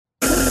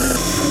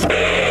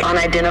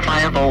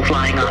unidentifiable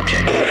flying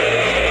object.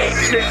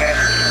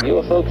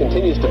 UFO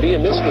continues to be a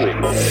mystery.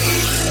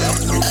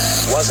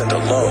 Wasn't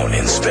alone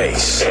in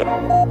space.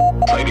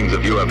 Sightings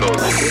of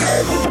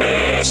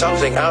UFOs.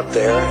 Something out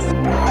there,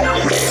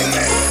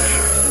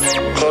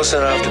 close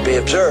enough to be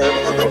observed.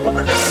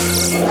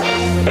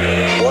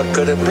 What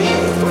could it be?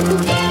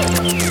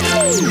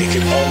 It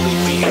could only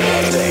be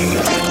one thing.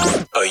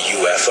 A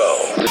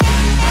UFO.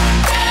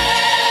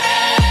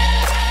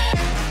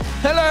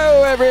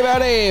 Hello,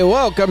 everybody.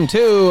 Welcome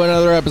to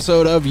another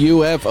episode of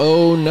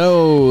UFO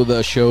Know,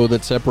 the show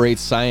that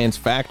separates science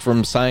fact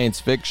from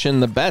science fiction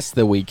the best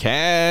that we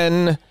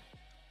can.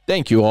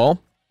 Thank you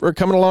all for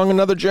coming along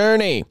another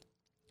journey.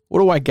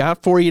 What do I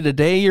got for you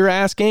today, you're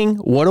asking?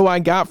 What do I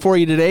got for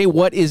you today?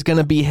 What is going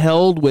to be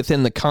held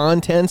within the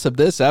contents of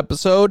this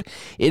episode?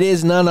 It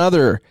is none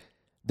other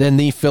than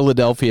the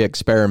Philadelphia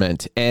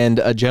experiment and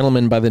a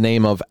gentleman by the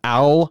name of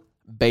Al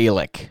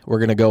Bielek. We're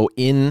going to go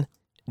in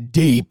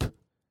deep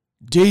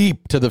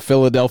to the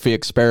Philadelphia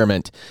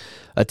experiment,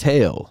 a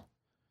tale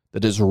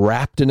that is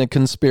wrapped in a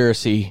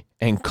conspiracy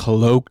and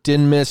cloaked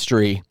in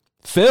mystery,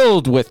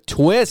 filled with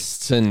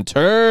twists and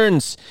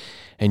turns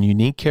and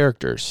unique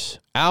characters,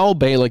 Al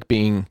Bielek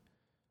being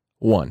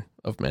one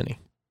of many.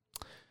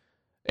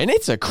 And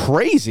it's a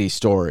crazy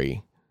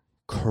story.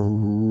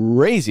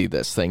 Crazy,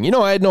 this thing. You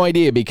know, I had no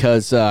idea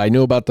because I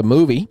knew about the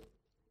movie,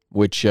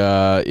 which,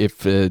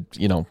 80s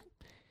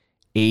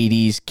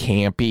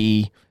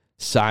campy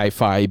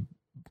sci-fi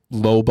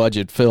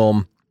low-budget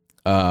film,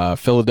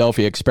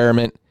 Philadelphia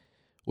Experiment,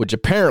 which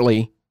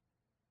apparently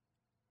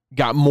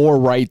got more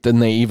right than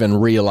they even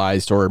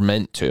realized or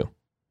meant to.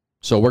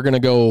 So we're going to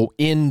go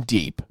in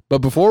deep. But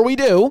before we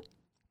do,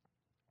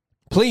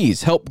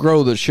 please help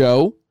grow the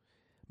show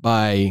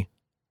by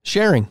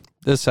sharing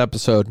this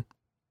episode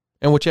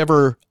and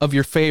whichever of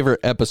your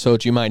favorite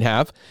episodes you might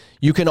have.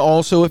 You can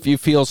also, if you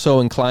feel so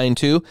inclined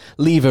to,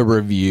 leave a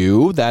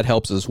review. That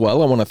helps as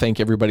well. I want to thank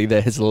everybody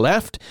that has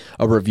left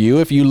a review.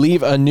 If you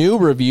leave a new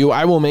review,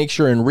 I will make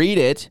sure and read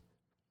it.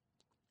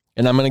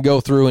 And I'm going to go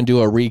through and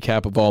do a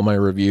recap of all my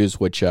reviews,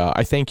 which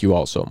I thank you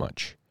all so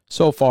much.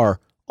 So far,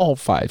 all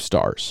 5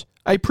 stars.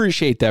 I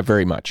appreciate that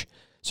very much.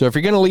 So if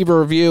you're going to leave a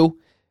review,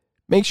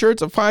 make sure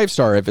it's a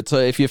 5-star.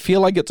 If you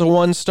feel like it's a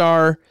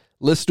 1-star,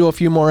 listen to a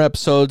few more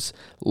episodes.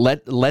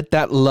 Let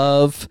that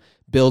love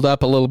build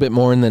up a little bit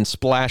more and then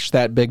splash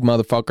that big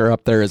motherfucker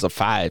up there as a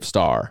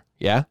 5-star.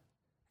 Yeah?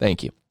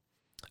 Thank you.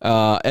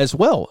 As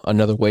well,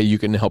 another way you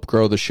can help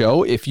grow the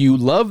show, if you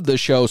love the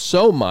show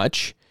so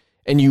much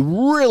and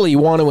you really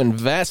want to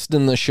invest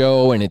in the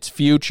show and its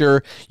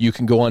future, you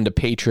can go on to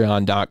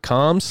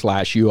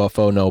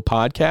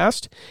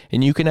patreon.com/UFOKnowPodcast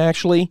and you can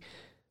actually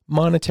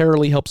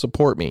monetarily help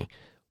support me.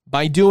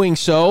 By doing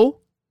so,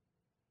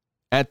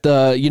 at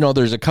the,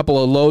 there's a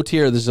couple of low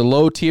tier. There's a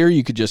low tier.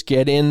 You could just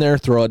get in there,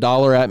 throw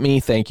 $1 at me.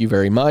 Thank you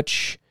very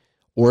much.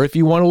 Or if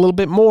you want a little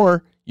bit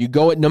more, you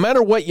go, no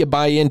matter what you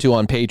buy into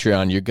on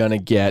Patreon, you're going to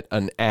get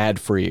an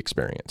ad-free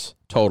experience.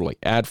 Totally.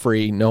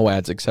 Ad-free, no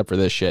ads except for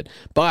this shit.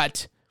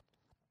 But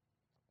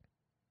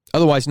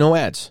otherwise, no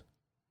ads.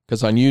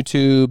 Because on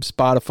YouTube,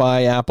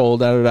 Spotify,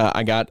 Apple,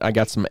 I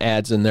got some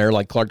ads in there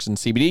like Clarkson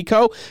CBD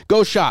Co.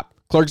 Go shop.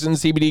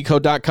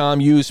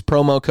 ClarksonCBDCo.com. Use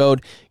promo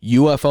code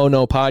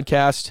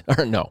UFOKnowPodcast.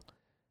 Or no,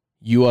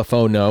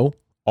 UFOKnow,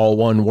 all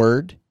one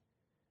word.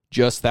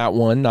 Just that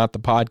one, not the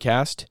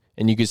podcast.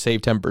 And you can save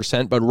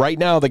 10%. But right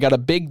now, they got a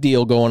big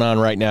deal going on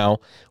right now.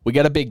 We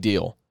got a big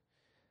deal.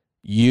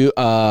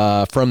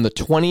 From the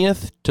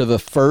 20th to the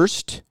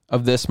 1st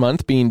of this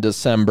month, being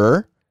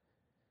December,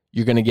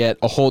 you're going to get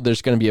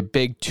there's going to be a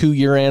big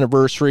 2-year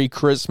anniversary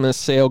Christmas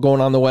sale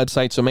going on the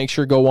website. So make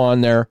sure to go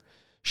on there.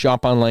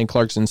 Shop online,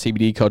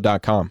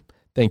 ClarksonCBDCo.com.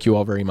 Thank you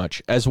all very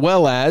much. As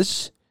well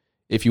as,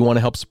 if you want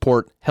to help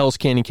support Hell's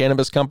Candy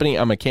Cannabis Company,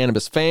 I'm a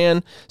cannabis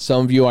fan.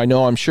 Some of you I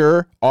know, I'm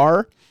sure,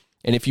 are.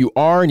 And if you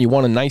are and you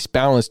want a nice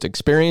balanced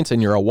experience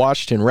and you're a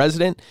Washington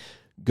resident,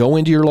 go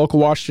into your local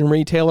Washington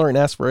retailer and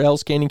ask for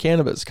Hell's Candy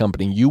Cannabis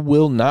Company. You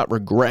will not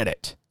regret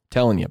it.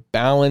 Telling you,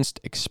 balanced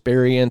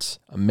experience,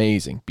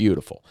 amazing,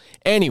 beautiful.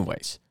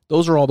 Anyways,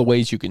 those are all the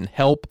ways you can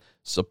help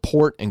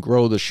support and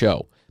grow the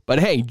show. But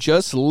hey,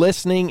 just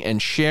listening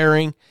and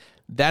sharing,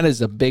 that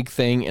is a big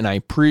thing, and I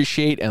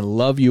appreciate and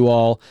love you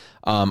all.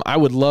 I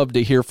would love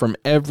to hear from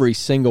every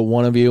single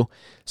one of you.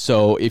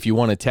 So if you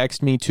want to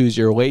text me,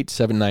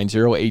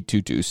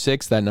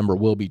 208-790-8226, that number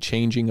will be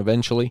changing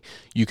eventually.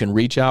 You can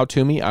reach out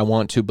to me, I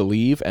want to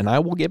believe, and I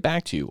will get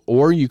back to you.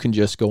 Or you can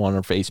just go on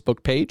our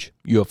Facebook page,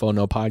 UFO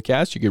Know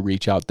Podcast. You can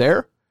reach out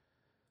there.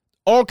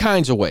 All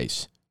kinds of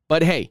ways.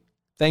 But hey,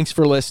 thanks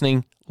for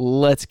listening.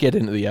 Let's get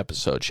into the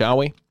episode, shall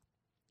we?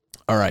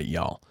 All right,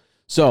 y'all.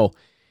 So,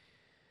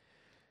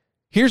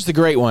 here's the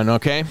great one,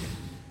 okay?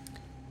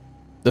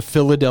 The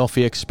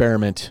Philadelphia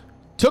experiment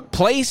took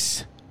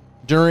place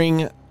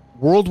during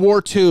World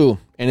War II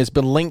and has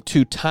been linked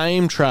to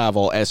time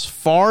travel as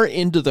far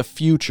into the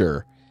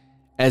future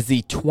as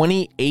the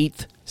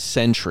 28th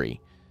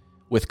century,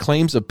 with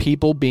claims of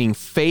people being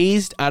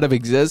phased out of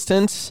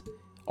existence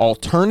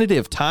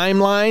alternative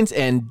timelines,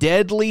 and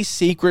deadly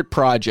secret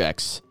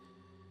projects.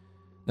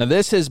 Now,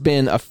 this has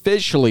been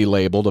officially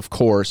labeled, of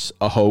course,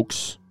 a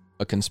hoax,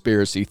 a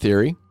conspiracy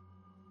theory.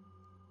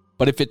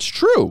 But if it's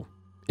true,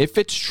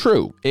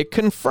 it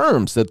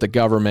confirms that the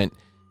government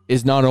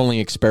is not only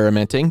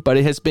experimenting, but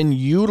it has been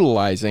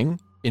utilizing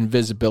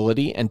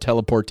invisibility and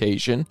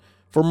teleportation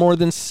for more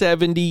than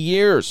 70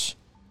 years.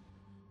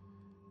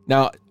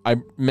 Now, I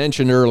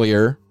mentioned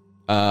earlier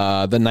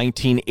the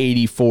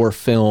 1984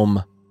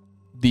 film,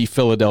 The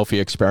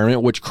Philadelphia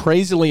Experiment, which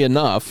crazily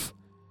enough,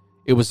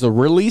 it was the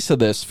release of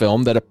this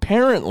film that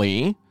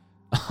apparently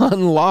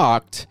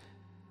unlocked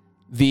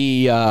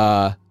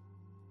the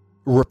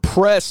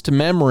repressed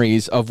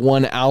memories of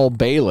one Al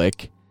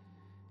Bielek.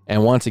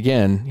 And once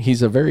again,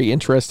 he's a very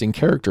interesting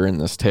character in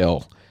this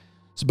tale.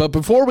 But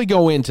before we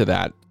go into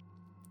that,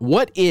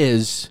 what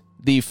is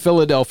the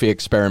Philadelphia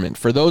Experiment?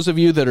 For those of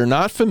you that are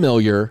not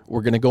familiar,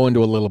 we're going to go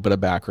into a little bit of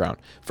background.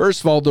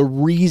 First of all, the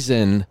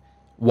reason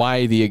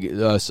why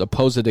the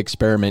supposed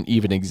experiment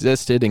even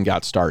existed and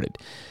got started.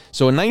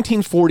 So in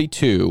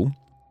 1942,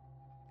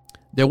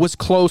 there was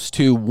close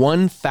to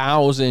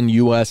 1,000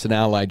 U.S. and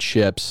Allied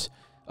ships,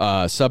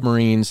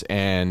 submarines,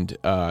 and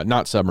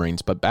not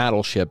submarines, but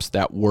battleships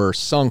that were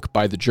sunk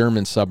by the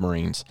German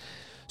submarines.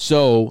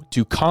 So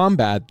to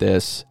combat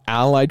this,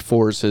 Allied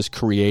forces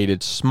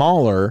created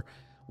smaller,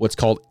 what's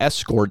called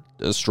escort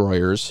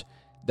destroyers,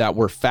 that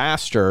were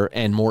faster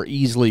and more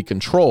easily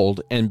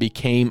controlled and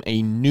became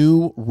a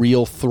new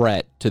real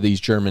threat to these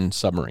German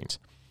submarines.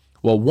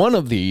 Well, one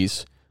of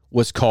these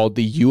was called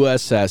the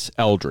USS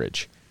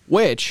Eldridge,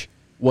 which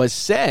was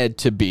said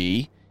to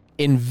be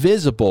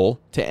invisible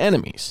to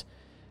enemies.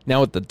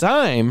 Now, at the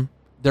time,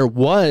 there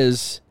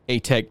was a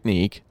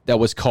technique that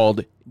was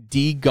called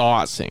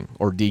degaussing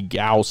or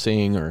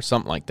degaussing or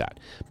something like that.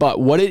 But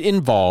what it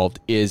involved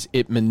is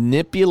it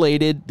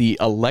manipulated the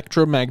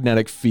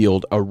electromagnetic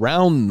field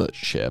around the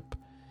ship,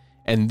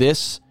 and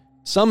this,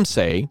 some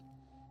say,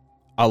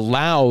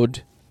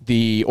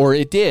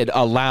 it did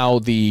allow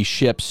the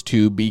ships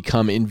to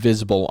become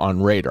invisible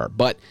on radar.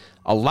 But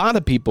a lot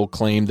of people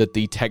claim that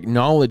the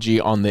technology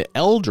on the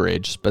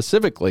Eldridge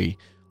specifically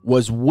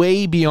was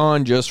way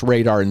beyond just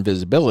radar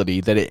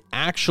invisibility, that it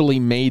actually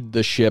made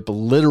the ship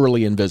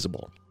literally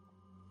invisible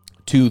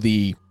to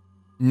the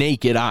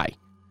naked eye.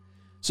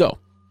 So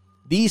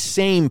these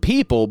same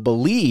people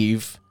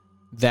believe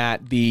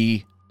that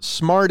the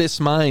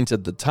smartest minds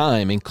at the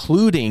time,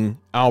 including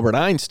Albert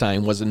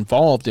Einstein, was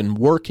involved in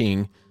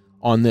working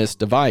on this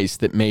device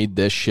that made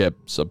this ship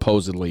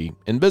supposedly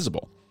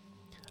invisible.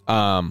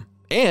 And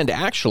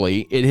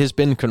actually, it has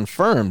been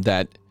confirmed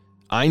that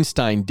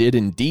Einstein did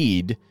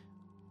indeed,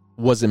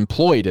 was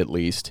employed at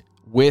least,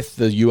 with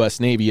the U.S.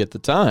 Navy at the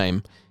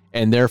time,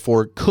 and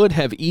therefore could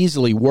have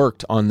easily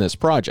worked on this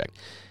project.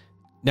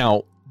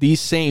 Now, these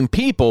same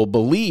people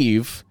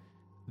believe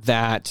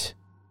that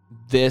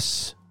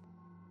this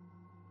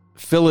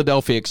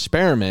Philadelphia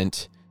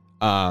experiment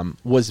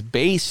was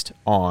based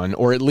on,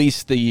 or at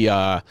least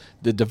the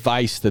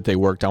device that they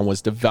worked on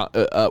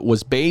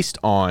was based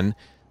on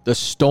the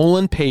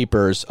stolen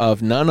papers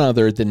of none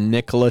other than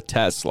Nikola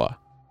Tesla,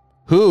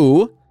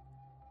 who,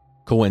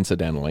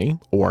 coincidentally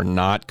or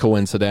not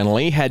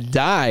coincidentally, had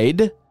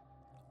died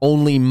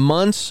only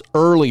months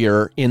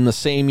earlier in the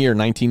same year,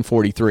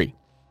 1943.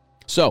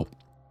 So,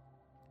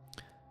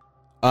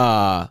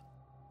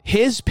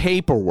 his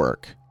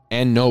paperwork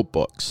and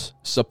notebooks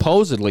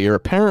supposedly or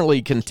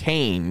apparently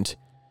contained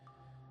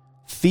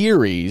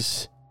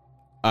theories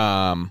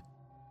and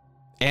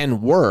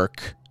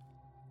work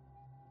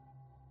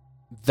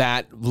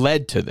that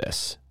led to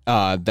this,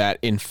 that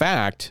in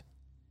fact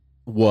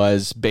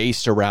was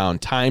based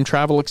around time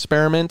travel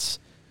experiments,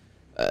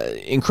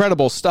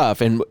 incredible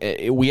stuff. And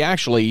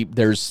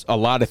there's a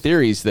lot of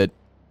theories that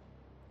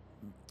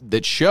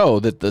show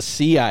that the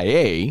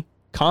CIA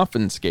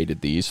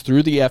confiscated these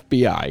through the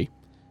FBI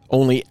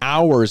only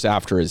hours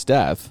after his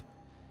death,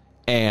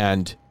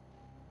 and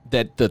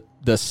that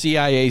the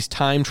CIA's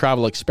time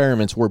travel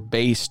experiments were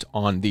based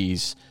on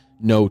these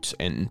notes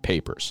and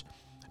papers.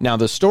 Now,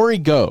 the story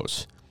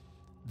goes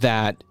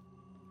that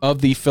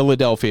of the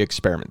Philadelphia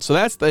experiment. So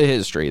that's the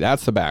history.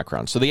 That's the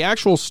background. So the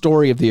actual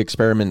story of the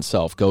experiment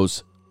itself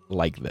goes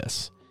like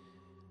this.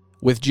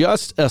 With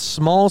just a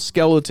small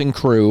skeleton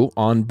crew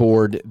on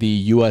board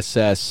the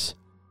USS,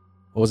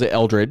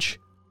 Eldridge,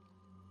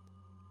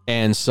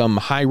 and some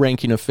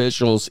high-ranking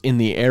officials in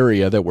the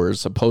area that were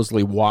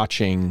supposedly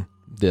watching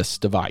this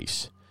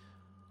device.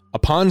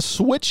 Upon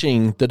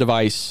switching the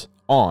device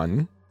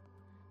on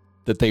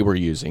that they were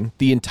using,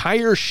 the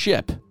entire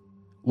ship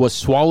was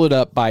swallowed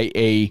up by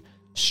a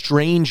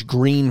strange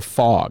green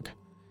fog.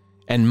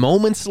 And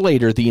moments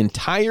later, the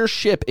entire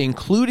ship,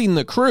 including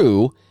the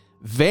crew,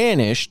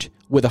 vanished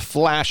with a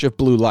flash of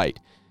blue light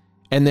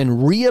and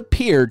then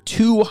reappeared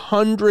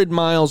 200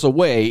 miles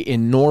away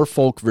in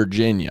Norfolk,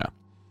 Virginia.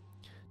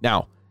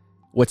 Now,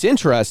 what's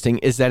interesting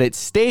is that it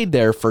stayed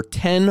there for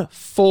 10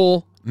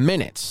 full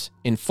minutes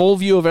in full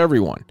view of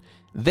everyone,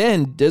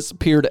 then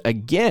disappeared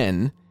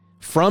again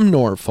from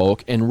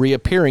Norfolk and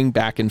reappearing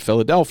back in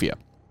Philadelphia.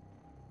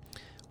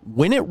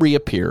 When it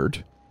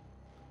reappeared,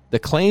 the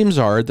claims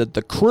are that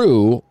the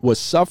crew was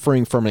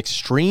suffering from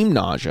extreme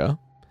nausea,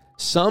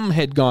 some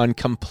had gone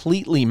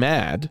completely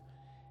mad,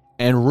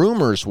 and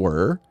rumors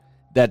were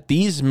that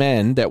these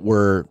men that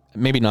were,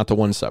 maybe not the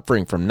ones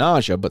suffering from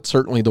nausea, but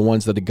certainly the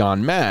ones that had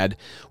gone mad,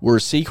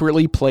 were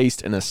secretly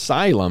placed in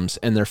asylums,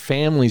 and their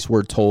families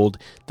were told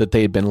that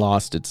they had been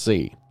lost at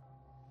sea.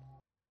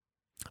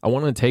 I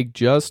want to take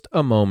just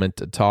a moment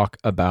to talk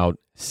about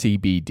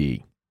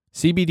CBD.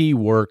 CBD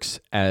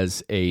works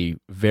as a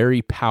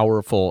very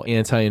powerful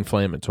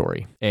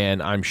anti-inflammatory,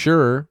 and I'm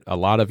sure a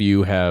lot of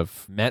you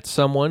have met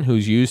someone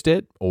who's used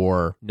it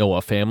or know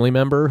a family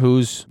member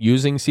who's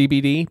using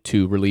CBD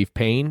to relieve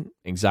pain,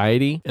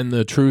 anxiety, and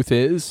the truth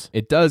is,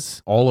 it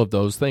does all of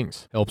those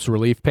things. Helps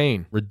relieve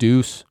pain,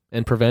 reduce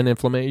and prevent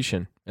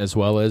inflammation, as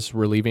well as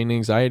relieving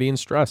anxiety and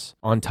stress,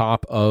 on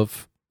top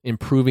of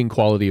improving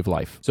quality of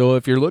life. So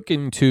if you're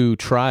looking to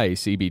try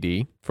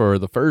CBD for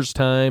the first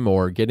time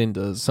or get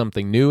into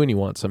something new and you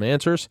want some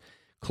answers,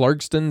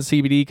 Clarkston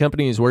CBD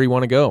Company is where you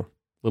want to go.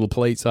 Little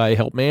place I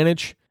help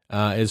manage,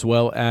 as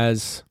well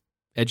as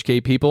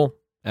educate people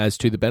as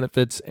to the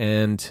benefits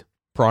and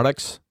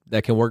products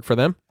that can work for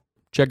them.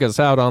 Check us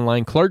out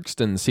online,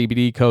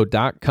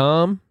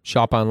 ClarkstonCBDco.com.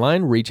 Shop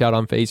online, reach out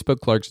on Facebook,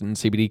 Clarkston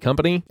CBD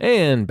Company,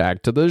 and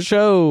back to the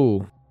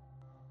show.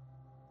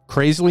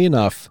 Crazily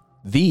enough,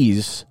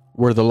 these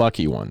were the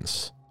lucky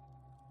ones.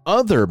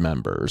 Other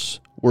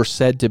members were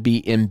said to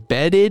be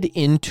embedded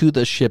into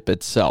the ship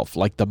itself,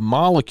 like the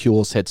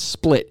molecules had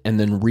split and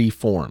then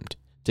reformed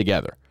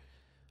together.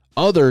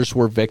 Others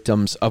were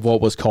victims of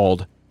what was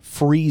called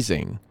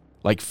freezing,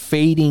 like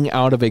fading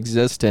out of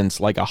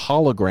existence like a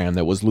hologram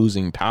that was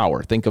losing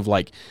power. Think of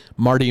like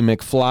Marty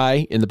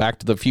McFly in the Back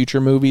to the Future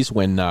movies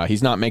when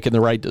he's not making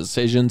the right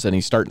decisions and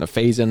he's starting to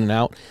phase in and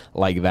out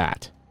like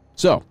that.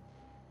 So,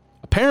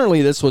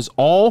 apparently, this was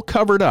all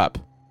covered up,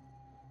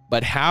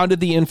 but how did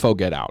the info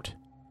get out?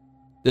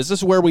 This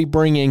is where we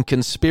bring in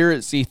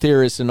conspiracy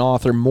theorist and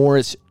author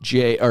Morris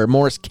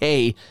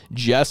K.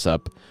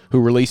 Jessup,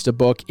 who released a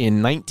book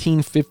in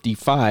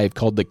 1955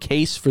 called The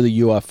Case for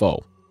the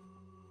UFO.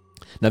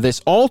 Now,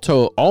 this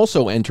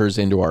also enters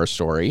into our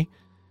story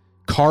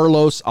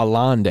Carlos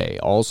Allende,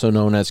 also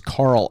known as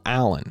Carl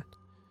Allen.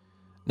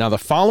 Now, the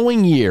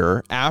following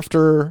year,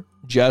 after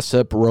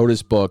Jessup wrote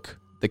his book,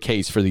 The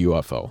Case for the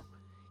UFO,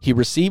 he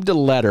received a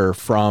letter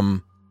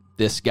from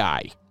this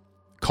guy,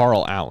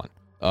 Carl Allen,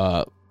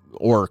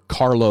 or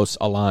Carlos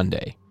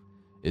Allende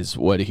is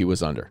what he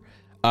was under,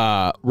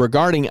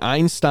 regarding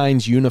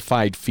Einstein's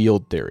unified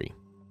field theory.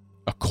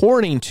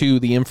 According to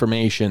the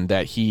information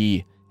that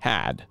he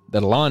had,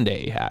 that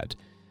Allende had,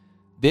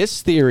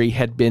 this theory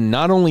had been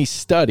not only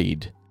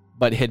studied,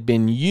 but had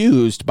been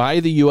used by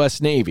the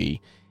U.S.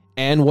 Navy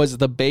and was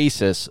the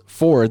basis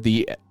for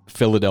the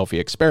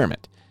Philadelphia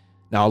experiment.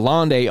 Now,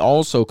 Allende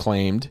also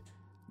claimed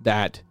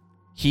that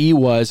he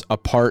was a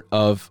part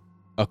of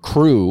the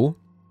crew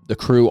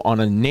on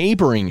a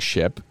neighboring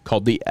ship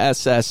called the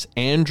SS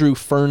Andrew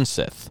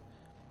Fernseth,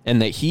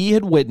 and that he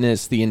had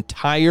witnessed the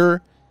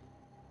entire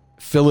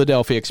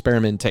Philadelphia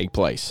experiment take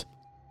place.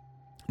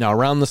 Now,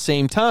 around the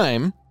same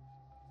time,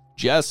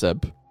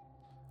 Jessup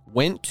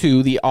went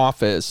to the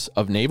Office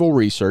of Naval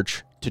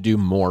Research to do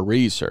more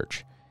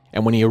research.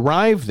 And when he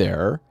arrived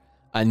there,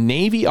 a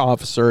Navy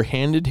officer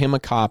handed him a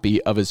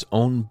copy of his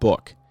own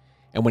book.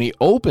 And when he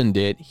opened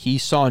it, he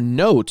saw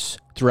notes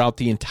throughout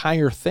the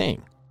entire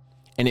thing.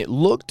 And it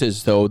looked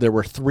as though there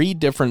were three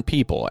different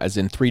people, as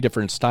in three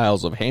different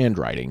styles of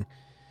handwriting,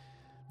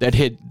 that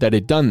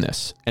had done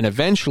this. And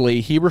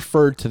eventually he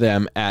referred to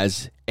them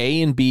as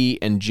A and B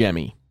and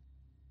Jemmy.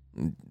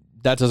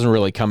 That doesn't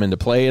really come into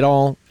play at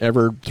all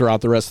ever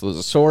throughout the rest of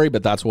the story,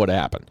 but that's what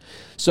happened.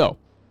 So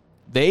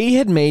they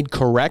had made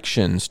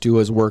corrections to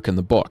his work in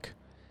the book.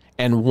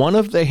 And one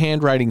of the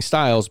handwriting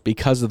styles,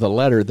 because of the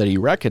letter that he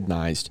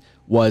recognized,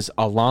 was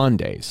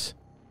Allende's.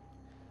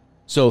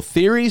 So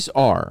theories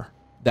are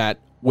that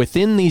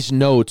within these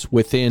notes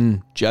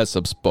within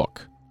Jessup's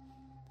book,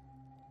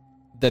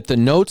 that the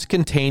notes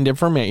contained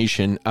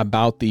information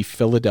about the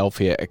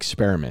Philadelphia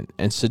experiment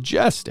and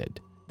suggested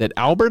that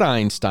Albert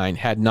Einstein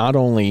had not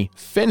only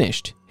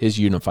finished his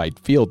unified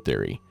field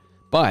theory,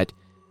 but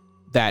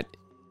that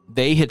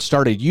they had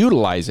started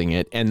utilizing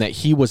it and that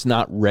he was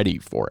not ready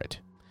for it.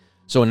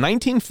 So in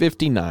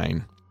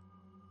 1959,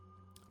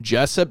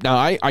 Jessup, now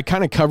I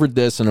kind of covered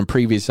this in a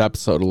previous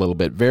episode a little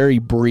bit, very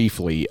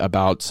briefly,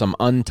 about some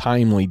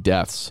untimely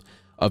deaths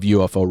of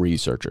UFO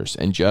researchers,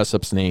 and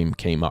Jessup's name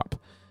came up.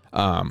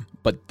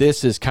 But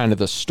this is kind of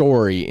the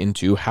story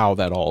into how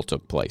that all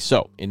took place.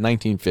 So in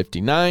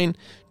 1959,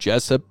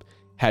 Jessup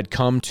had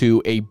come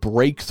to a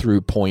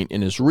breakthrough point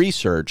in his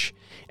research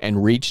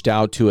and reached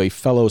out to a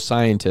fellow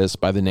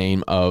scientist by the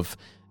name of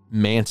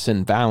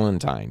Manson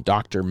Valentine,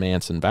 Dr.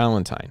 Manson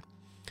Valentine.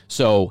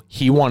 So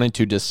he wanted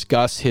to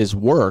discuss his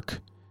work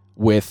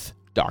with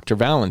Dr.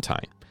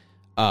 Valentine.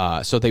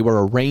 So they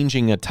were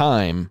arranging a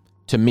time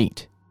to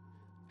meet.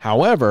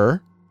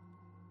 However,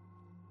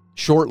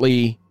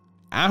 shortly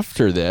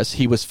after this,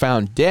 he was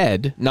found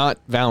dead, not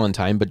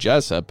Valentine, but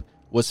Jessup,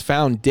 was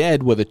found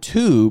dead with a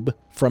tube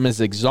from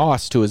his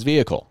exhaust to his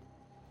vehicle.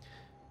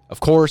 Of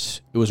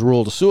course, it was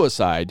ruled a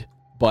suicide,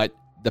 but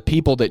the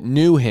people that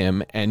knew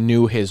him and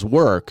knew his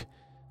work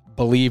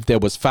believed there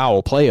was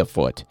foul play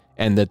afoot,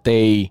 and that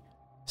they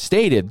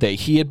stated that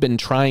he had been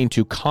trying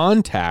to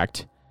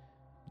contact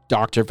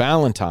Dr.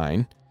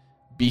 Valentine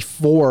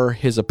before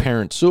his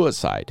apparent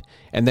suicide,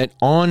 and that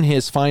on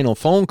his final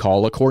phone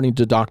call, according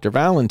to Dr.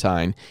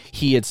 Valentine,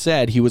 he had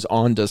said he was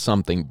onto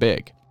something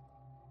big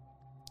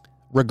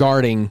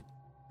regarding,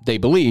 they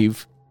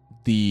believe,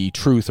 the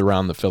truth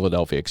around the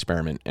Philadelphia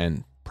experiment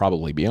and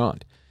probably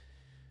beyond.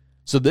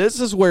 So this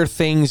is where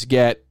things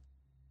get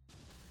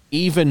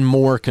even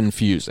more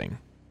confusing.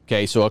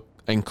 Okay, so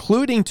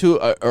according to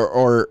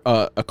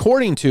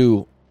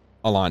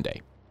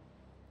Allende,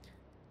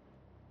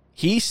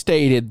 he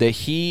stated that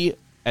he,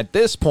 at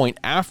this point,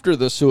 after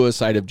the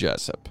suicide of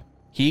Jessup,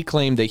 he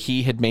claimed that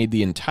he had made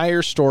the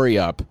entire story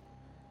up,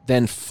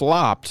 then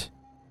flopped,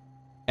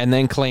 and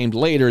then claimed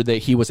later that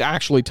he was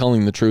actually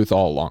telling the truth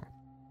all along.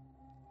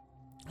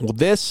 Well,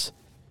 this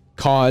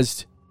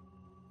caused,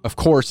 of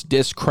course,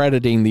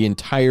 discrediting the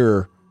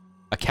entire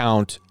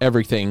account,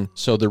 everything,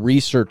 so the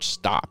research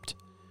stopped.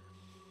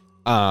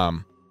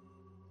 And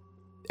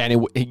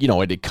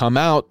it had come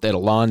out that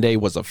Allende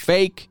was a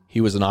fake,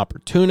 he was an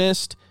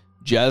opportunist,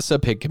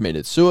 Jessup had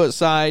committed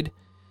suicide,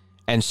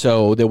 and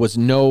so there was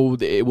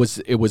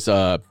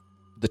the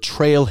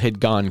trail had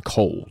gone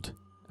cold,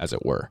 as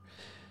it were,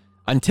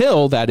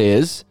 until, that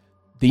is,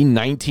 the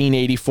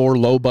 1984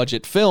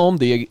 low-budget film,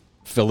 The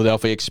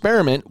Philadelphia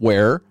Experiment,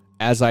 where,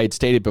 as I had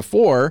stated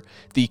before,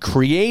 the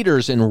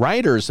creators and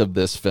writers of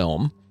this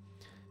film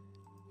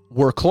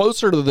were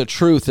closer to the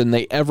truth than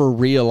they ever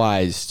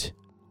realized.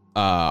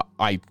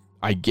 I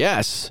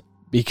guess,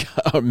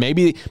 because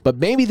maybe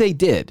they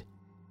did.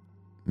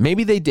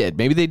 Maybe they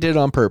did it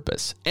on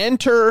purpose.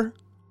 Enter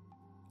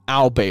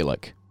Al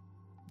Bielek.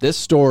 This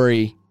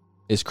story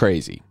is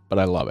crazy, but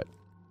I love it.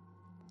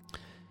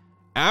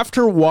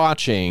 After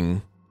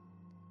watching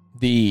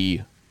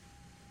the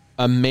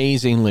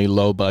amazingly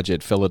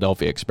low-budget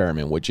Philadelphia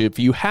Experiment, which if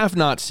you have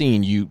not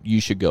seen,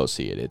 you should go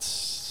see it.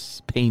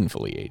 It's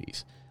painfully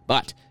 80s.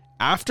 But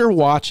after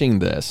watching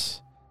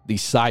this, the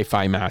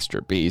sci-fi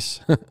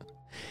masterpiece,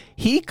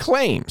 he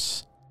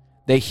claims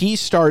that he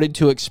started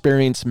to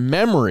experience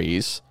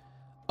memories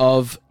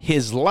of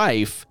his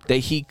life that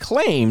he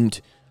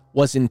claimed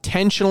was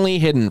intentionally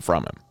hidden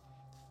from him.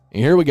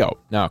 And here we go.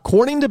 Now,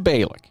 according to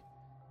Bielek,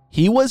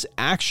 he was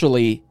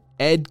actually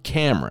Ed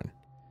Cameron,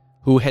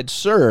 who had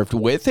served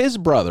with his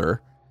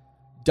brother,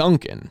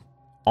 Duncan,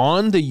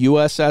 on the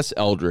USS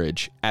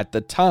Eldridge at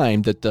the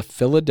time that the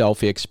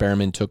Philadelphia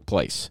Experiment took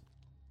place.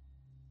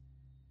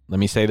 Let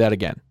me say that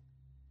again.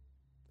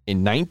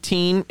 In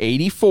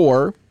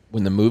 1984,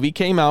 when the movie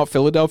came out,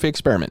 Philadelphia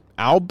Experiment,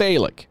 Al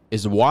Bielek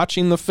is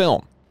watching the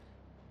film,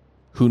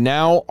 who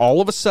now all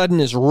of a sudden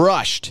is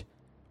rushed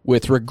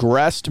with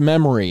regressed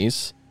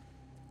memories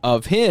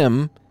of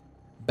him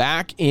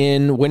back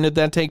in, when did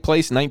that take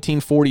place?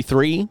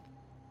 1943?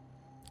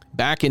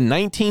 Back in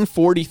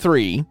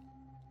 1943,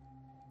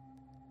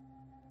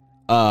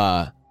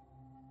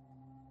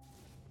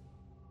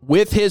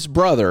 with his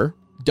brother,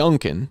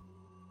 Duncan,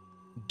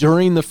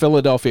 during the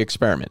Philadelphia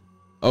Experiment.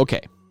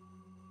 Okay.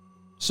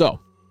 So,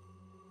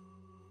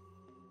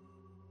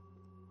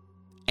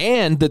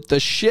 and that the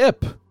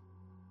ship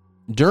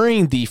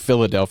during the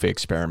Philadelphia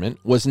Experiment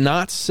was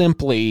not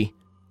simply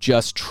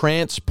just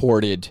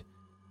transported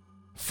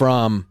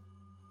from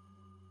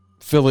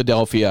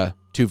Philadelphia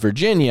to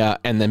Virginia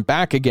and then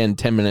back again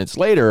 10 minutes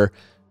later.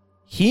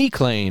 He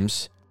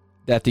claims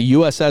that the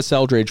USS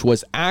Eldridge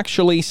was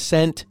actually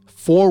sent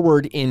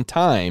forward in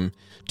time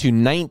to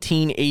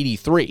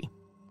 1983.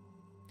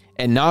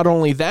 And not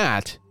only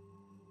that,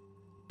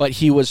 but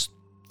he was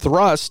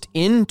thrust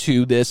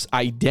into this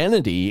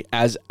identity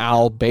as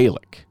Al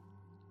Bielek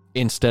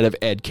instead of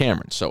Ed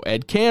Cameron. So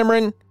Ed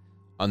Cameron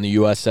on the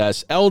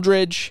USS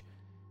Eldridge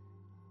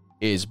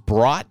is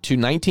brought to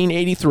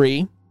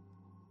 1983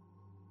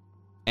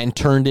 and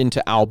turned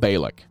into Al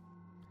Bielek.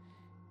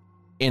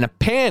 In a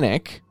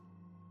panic,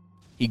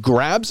 he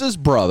grabs his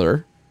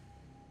brother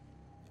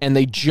and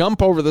they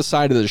jump over the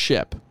side of the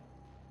ship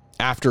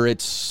after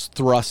it's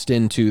thrust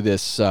into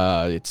this,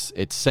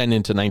 it's sent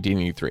into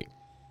 1983.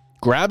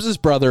 Grabs his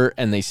brother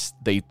and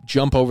they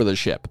jump over the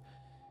ship,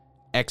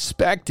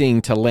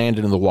 expecting to land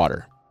into the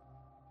water.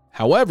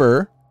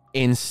 However,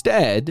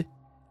 instead,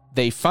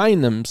 they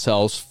find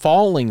themselves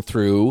falling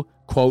through,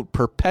 quote,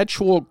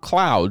 perpetual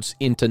clouds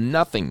into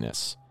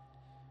nothingness.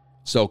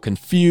 So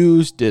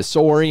confused,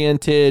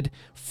 disoriented,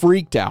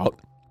 freaked out,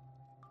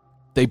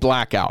 they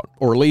black out,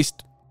 or at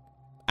least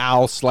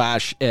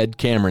Al/Ed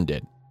Cameron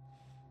did.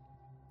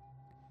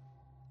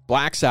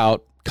 Blacks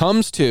out,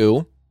 comes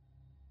to,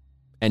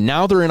 and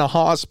now they're in a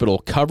hospital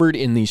covered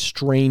in these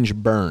strange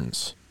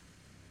burns.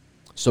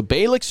 So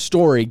Bielek's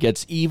story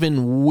gets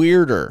even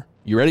weirder.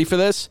 You ready for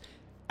this?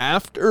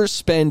 After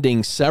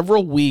spending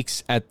several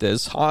weeks at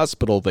this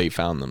hospital they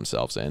found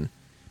themselves in,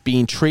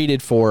 being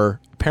treated for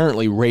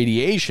apparently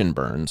radiation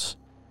burns,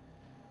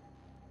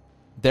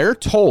 they're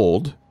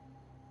told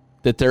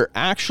that they're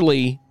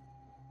actually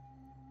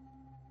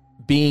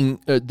being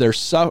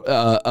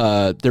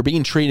they're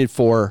being treated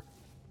for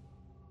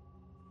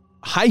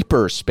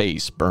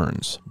hyperspace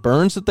burns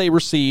that they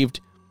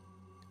received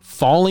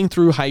falling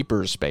through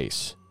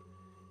hyperspace,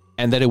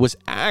 and that it was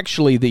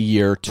actually the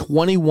year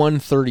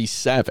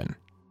 2137.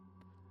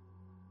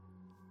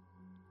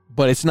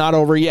 But it's not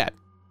over yet.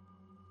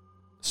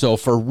 So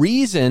for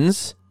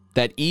reasons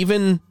that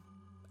even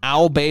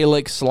Al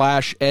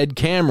Bielek / Ed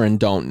Cameron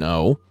don't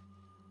know,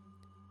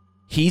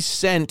 he's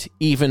sent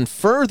even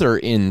further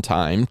in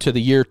time to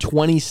the year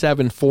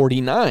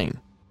 2749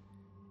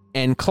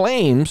 and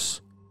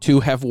claims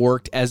to have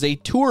worked as a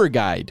tour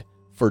guide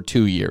for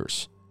 2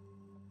 years.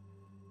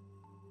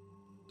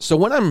 So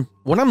when I'm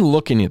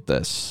looking at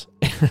this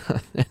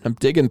and I'm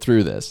digging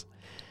through this,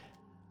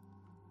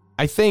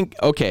 I think,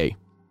 okay,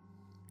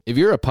 if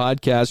you're a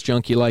podcast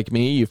junkie like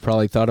me, you've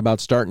probably thought about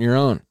starting your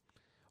own.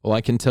 Well, I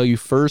can tell you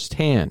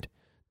firsthand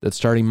that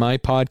starting my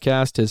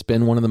podcast has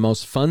been one of the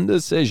most fun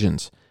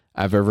decisions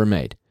I've ever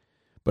made.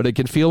 But it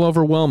can feel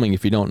overwhelming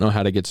if you don't know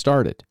how to get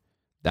started.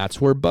 That's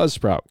where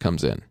Buzzsprout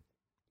comes in.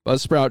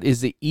 Buzzsprout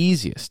is the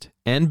easiest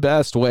and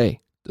best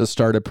way to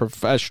start a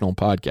professional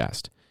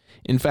podcast.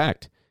 In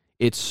fact,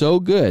 it's so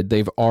good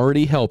they've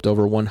already helped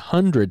over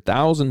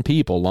 100,000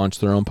 people launch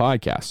their own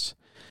podcasts.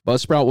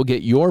 Buzzsprout will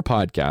get your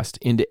podcast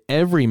into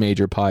every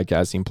major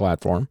podcasting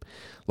platform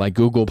like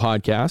Google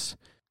Podcasts,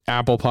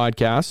 Apple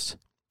Podcasts,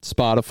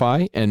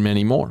 Spotify, and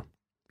many more.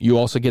 You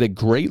also get a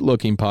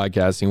great-looking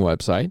podcasting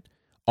website,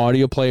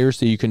 audio players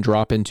so you can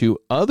drop into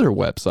other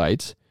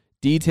websites,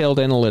 detailed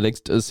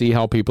analytics to see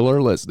how people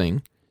are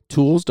listening,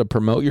 tools to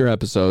promote your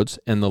episodes,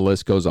 and the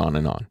list goes on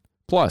and on.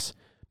 Plus,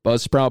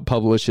 Buzzsprout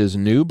publishes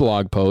new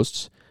blog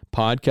posts,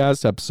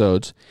 podcast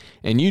episodes,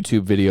 and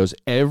YouTube videos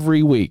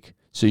every week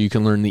so you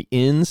can learn the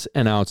ins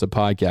and outs of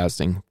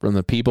podcasting from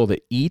the people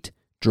that eat,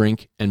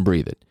 drink, and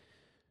breathe it.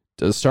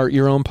 To start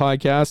your own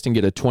podcast and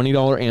get a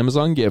 $20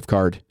 Amazon gift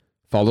card,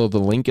 follow the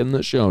link in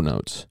the show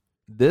notes.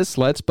 This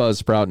lets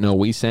Buzzsprout know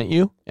we sent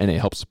you, and it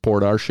helps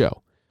support our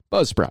show.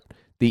 Buzzsprout,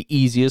 the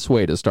easiest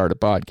way to start a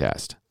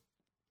podcast.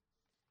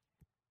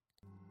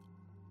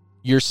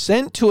 You're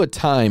sent to a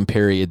time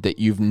period that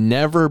you've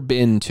never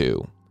been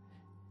to,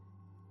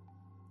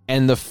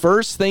 and the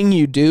first thing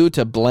you do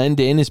to blend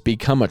in is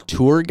become a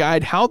tour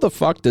guide. How the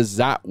fuck does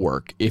that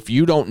work if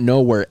you don't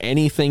know where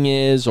anything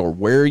is or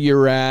where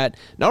you're at?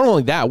 Not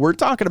only that, we're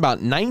talking about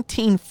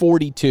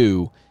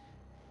 1942,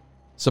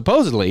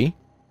 supposedly,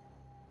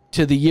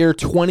 to the year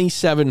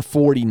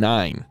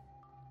 2749.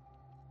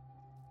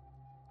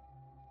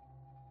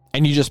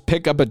 And you just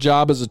pick up a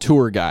job as a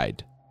tour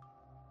guide.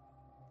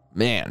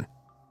 Man.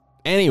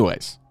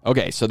 Anyways,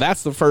 okay, so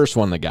that's the first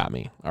one that got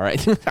me, all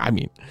right? I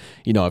mean,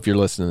 you know, if you're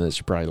listening to this,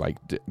 you're probably like,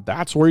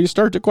 that's where you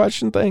start to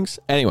question things?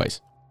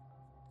 Anyways,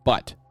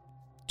 but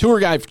tour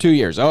guide for 2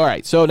 years. All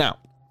right, so now,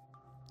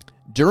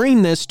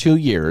 during this 2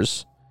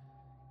 years,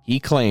 he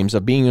claims,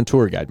 of being a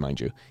tour guide, mind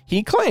you,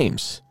 he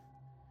claims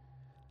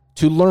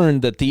to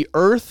learn that the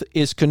Earth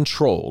is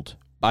controlled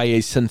by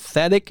a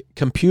synthetic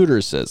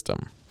computer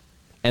system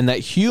and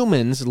that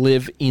humans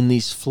live in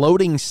these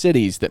floating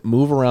cities that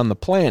move around the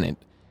planet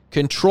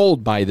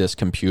controlled by this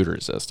computer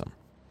system.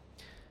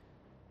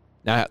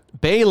 Now,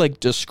 Bielek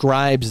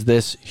describes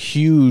this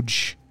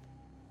huge,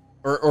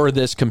 or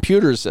this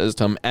computer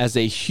system as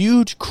a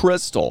huge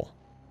crystal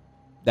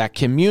that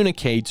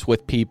communicates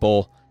with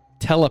people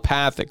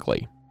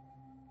telepathically.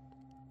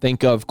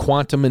 Think of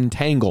quantum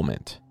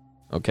entanglement,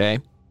 okay?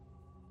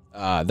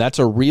 That's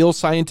a real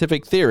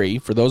scientific theory.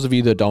 For those of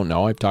you that don't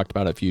know, I've talked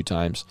about it a few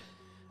times.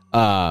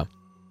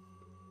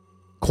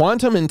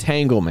 Quantum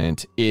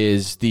entanglement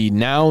is the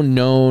now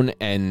known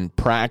and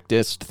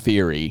practiced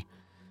theory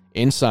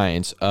in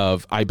science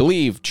of, I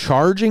believe,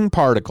 charging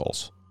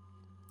particles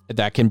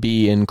that can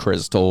be in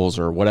crystals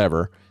or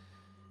whatever,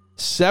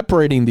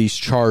 separating these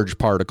charged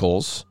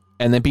particles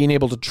and then being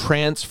able to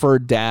transfer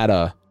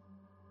data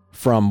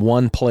from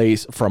one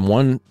place, from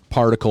one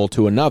particle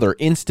to another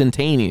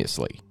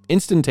instantaneously.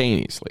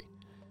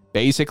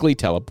 Basically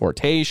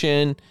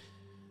teleportation.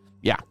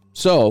 Yeah.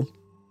 So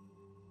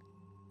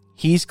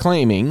he's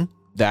claiming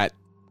that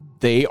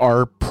they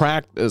are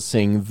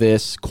practicing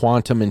this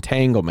quantum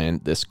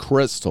entanglement, this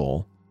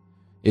crystal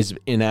is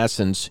in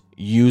essence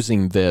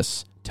using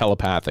this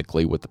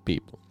telepathically with the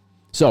people.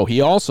 So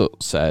he also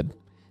said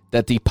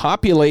that the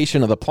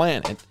population of the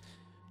planet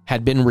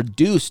had been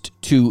reduced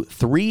to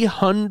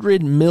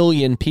 300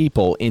 million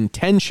people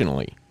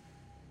intentionally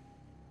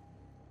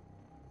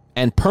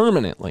and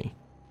permanently,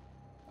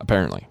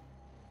 apparently.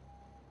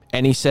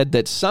 And he said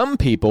that some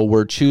people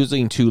were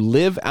choosing to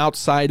live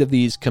outside of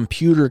these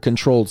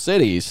computer-controlled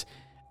cities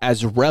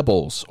as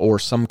rebels or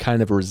some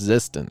kind of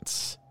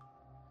resistance.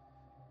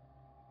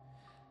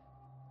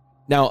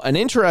 Now, an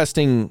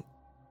interesting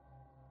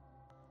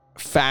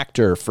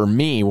factor for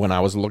me when I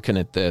was looking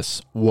at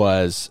this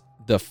was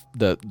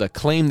the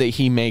claim that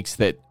he makes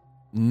that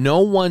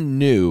no one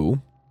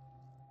knew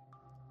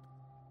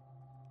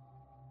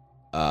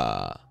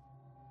no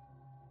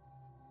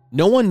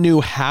one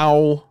knew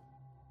how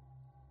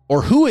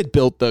or who had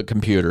built the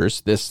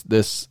computers,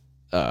 this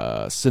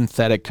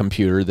synthetic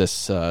computer,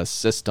 this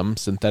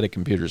synthetic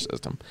computer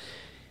system.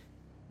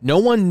 No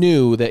one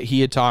knew that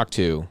he had talked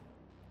to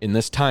in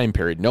this time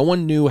period. No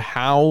one knew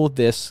how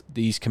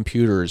these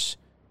computers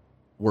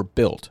were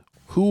built,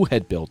 who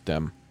had built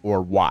them,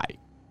 or why.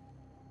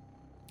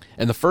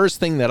 And the first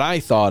thing that I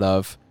thought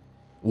of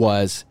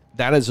was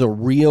that is a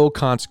real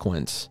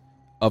consequence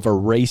of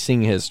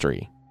erasing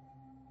history.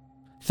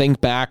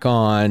 Think back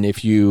on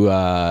if you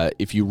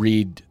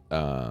read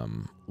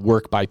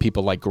work by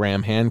people like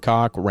Graham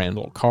Hancock,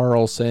 Randall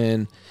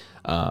Carlson,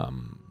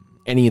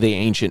 any of the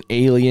ancient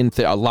alien,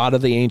 a lot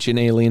of the ancient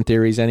alien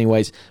theories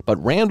anyways,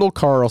 but Randall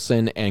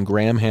Carlson and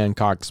Graham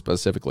Hancock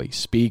specifically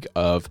speak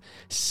of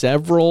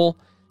several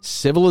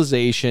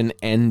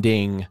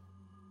civilization-ending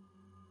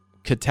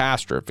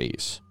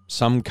catastrophes,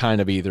 some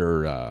kind of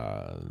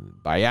either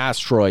by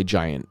asteroid,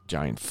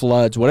 giant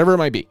floods, whatever it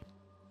might be,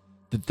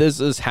 that this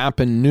has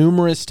happened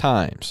numerous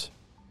times,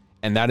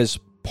 and that is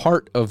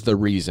part of the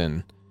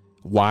reason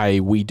why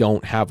we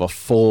don't have a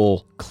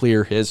full,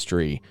 clear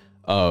history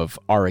of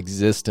our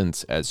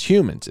existence as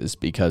humans, is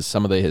because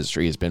some of the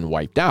history has been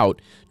wiped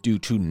out due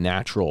to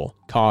natural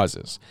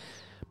causes.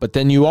 But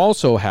then you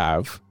also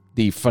have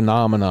the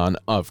phenomenon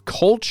of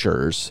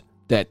cultures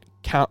that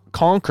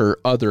conquer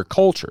other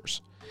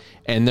cultures,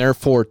 and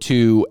therefore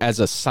as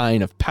a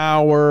sign of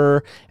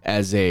power,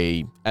 as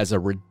a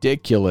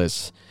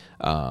ridiculous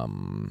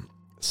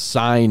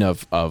sign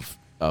of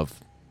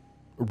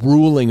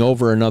ruling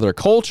over another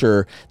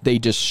culture, they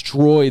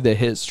destroy the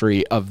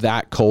history of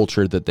that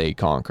culture that they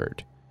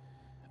conquered.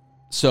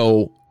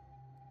 So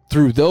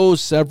through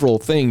those several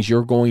things,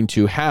 you're going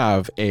to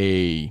have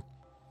an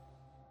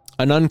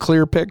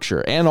unclear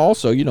picture. And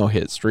also,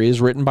 history is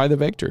written by the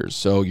victors.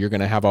 So you're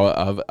going to have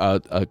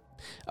a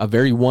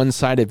very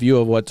one-sided view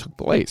of what took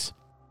place.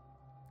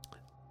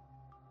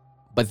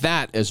 But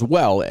that, as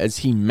well, as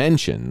he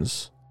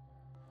mentions,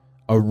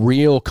 a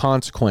real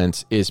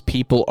consequence is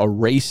people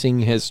erasing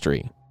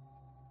history.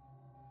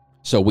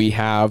 So we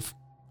have,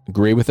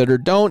 agree with it or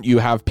don't, you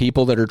have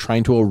people that are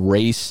trying to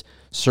erase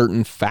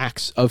certain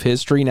facts of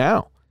history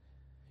now.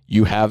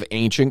 You have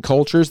ancient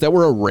cultures that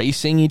were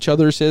erasing each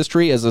other's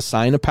history as a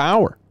sign of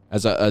power,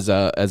 as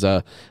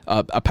a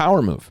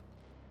power move.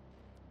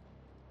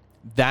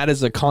 That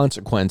is a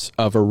consequence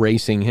of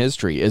erasing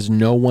history, is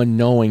no one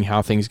knowing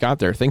how things got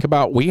there. Think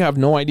about, we have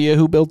no idea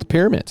who built the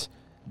pyramids.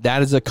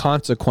 That is a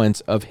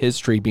consequence of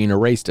history being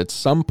erased at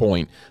some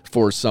point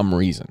for some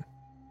reason.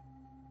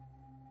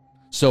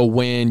 So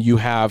when you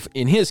have,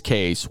 in his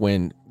case,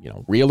 when,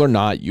 real or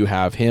not, you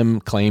have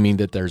him claiming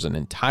that there's an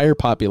entire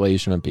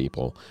population of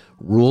people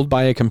ruled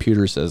by a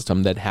computer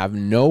system that have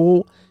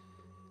no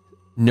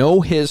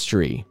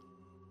history,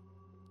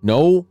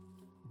 no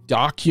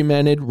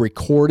documented,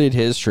 recorded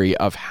history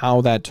of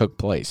how that took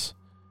place,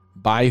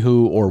 by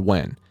who or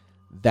when.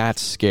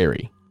 That's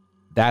scary.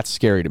 That's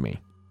scary to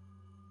me.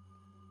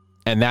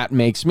 And that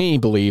makes me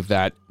believe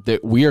that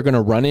we are going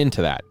to run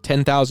into that.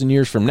 10,000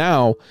 years from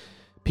now,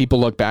 people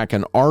look back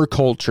on our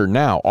culture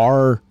now,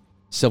 our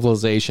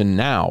civilization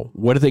now.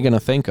 What are they going to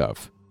think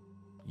of?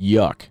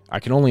 Yuck. I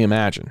can only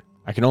imagine.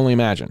 I can only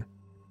imagine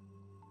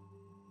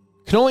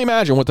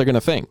what they're going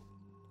to think.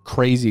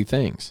 Crazy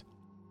things.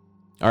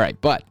 All right,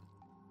 but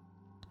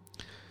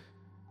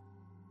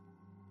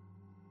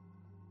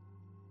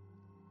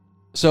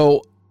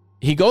so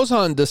he goes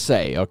on to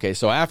say, okay,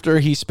 so after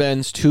he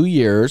spends 2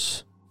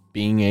 years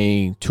being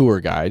a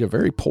tour guide, a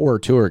very poor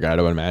tour guide,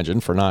 I would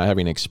imagine, for not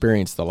having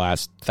experienced the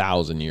last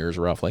 1,000 years,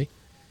 roughly.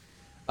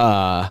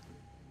 After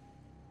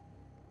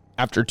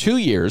 2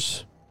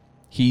 years,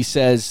 he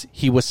says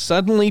he was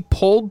suddenly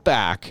pulled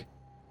back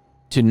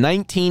to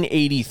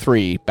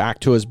 1983, back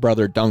to his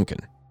brother Duncan.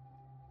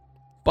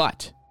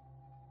 But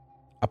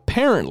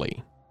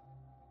apparently,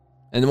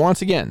 and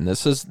once again,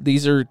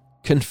 these are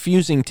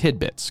confusing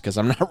tidbits, because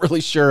I'm not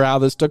really sure how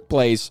this took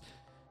place.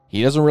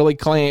 He doesn't really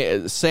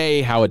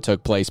say how it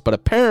took place, but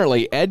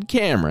apparently Ed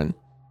Cameron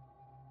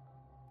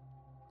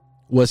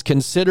was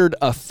considered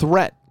a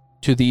threat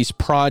to these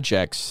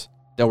projects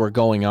that were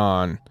going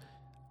on.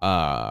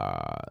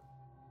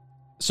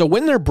 So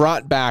when they're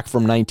brought back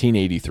from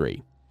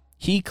 1983,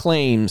 he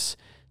claims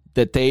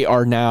that they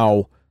are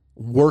now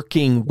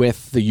working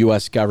with the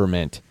U.S.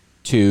 government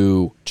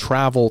to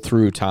travel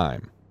through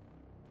time,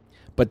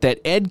 but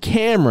that Ed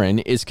Cameron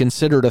is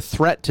considered a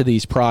threat to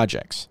these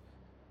projects.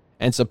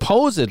 And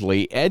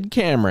supposedly, Ed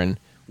Cameron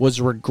was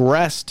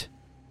regressed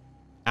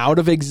out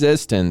of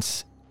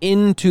existence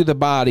into the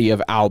body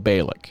of Al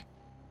Bielek.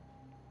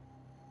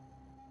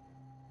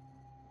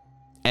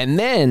 And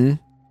then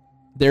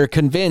they're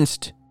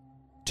convinced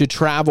to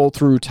travel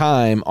through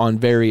time on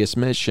various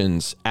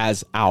missions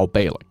as Al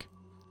Bielek.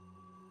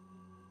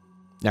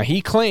 Now,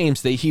 he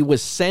claims that he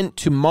was sent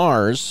to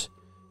Mars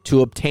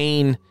to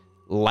obtain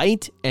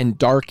light and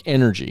dark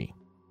energy.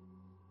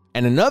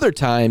 And another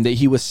time that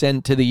he was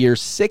sent to the year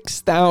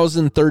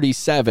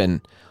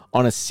 6037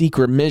 on a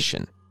secret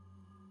mission.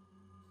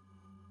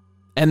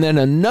 And then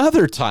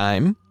another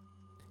time,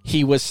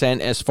 he was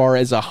sent as far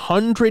as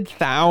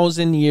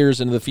 100,000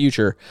 years into the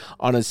future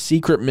on a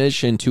secret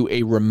mission to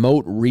a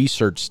remote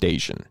research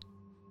station.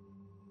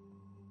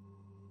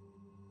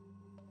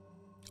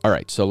 All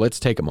right, so let's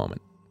take a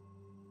moment.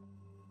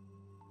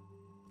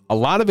 A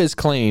lot of his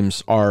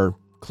claims are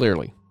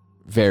clearly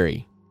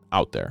very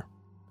out there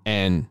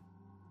and,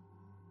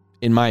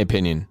 in my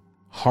opinion,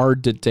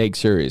 hard to take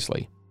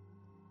seriously.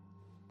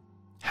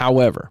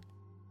 However,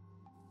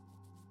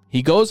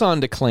 he goes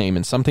on to claim,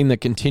 and something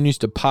that continues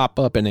to pop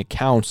up in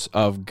accounts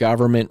of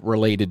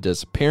government-related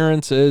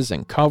disappearances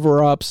and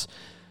cover-ups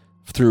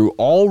through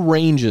all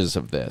ranges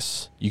of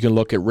this. You can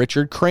look at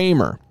Richard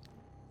Kramer,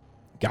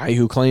 guy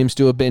who claims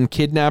to have been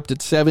kidnapped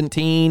at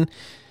 17,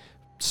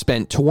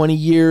 spent 20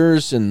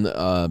 years in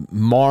the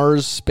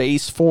Mars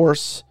Space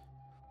Force,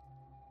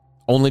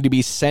 only to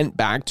be sent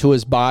back to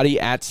his body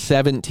at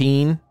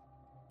 17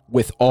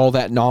 with all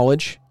that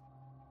knowledge,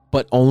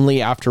 but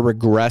only after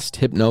regressed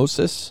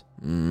hypnosis.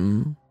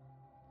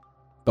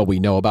 But we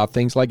know about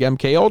things like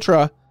MK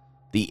Ultra,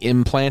 the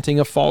implanting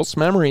of false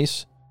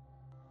memories.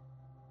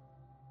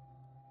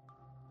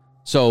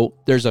 So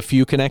there's a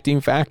few connecting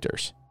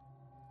factors.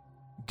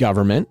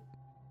 Government,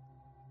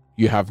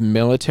 you have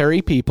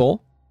military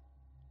people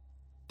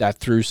that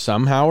through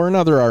somehow or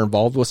another are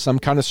involved with some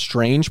kind of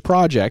strange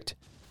project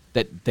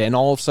that then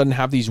all of a sudden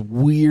have these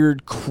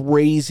weird,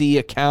 crazy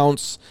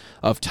accounts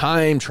of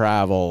time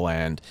travel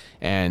and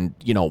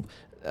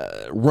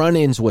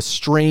run-ins with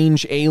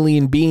strange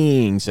alien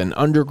beings and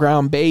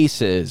underground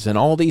bases and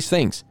all these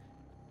things.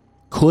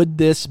 Could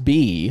this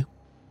be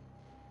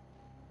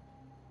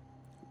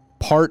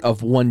part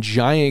of one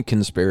giant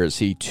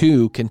conspiracy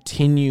to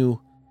continue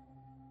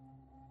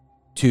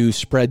to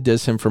spread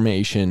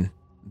disinformation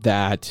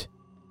that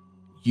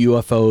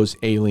UFOs,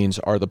 aliens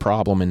are the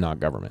problem and not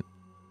government,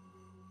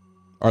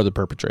 are the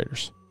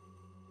perpetrators?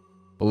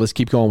 But let's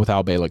keep going with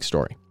Al Bielek's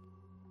story.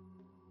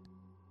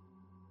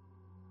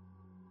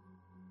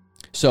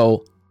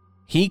 So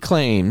he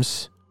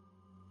claims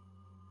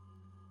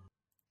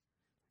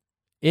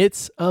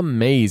it's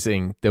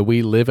amazing that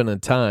we live in a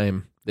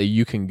time that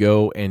you can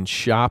go and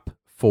shop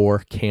for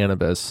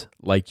cannabis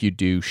like you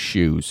do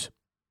shoes.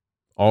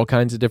 All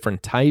kinds of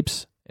different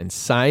types and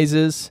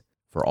sizes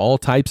for all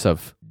types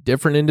of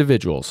different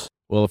individuals.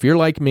 Well, if you're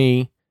like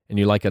me and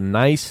you like a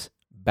nice,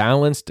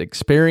 balanced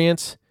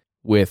experience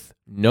with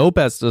no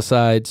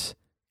pesticides,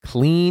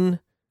 clean,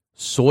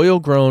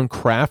 soil-grown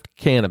craft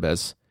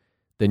cannabis,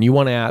 then you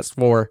want to ask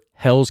for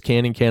Hell's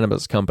Canning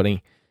Cannabis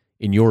Company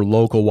in your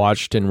local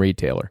Washington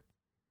retailer.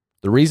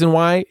 The reason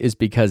why is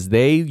because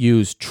they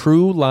use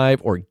true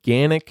live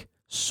organic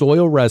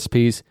soil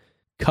recipes,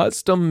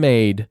 custom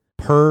made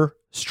per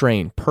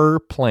strain, per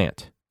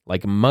plant,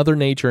 like Mother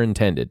Nature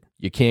intended.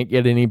 You can't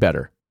get any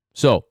better.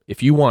 So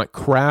if you want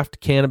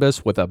craft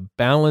cannabis with a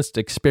balanced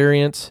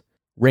experience,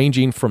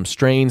 ranging from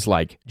strains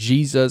like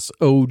Jesus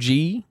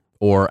OG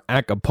or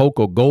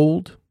Acapulco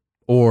Gold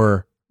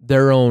or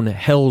their own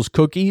Hell's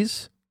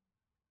Cookies,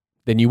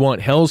 then you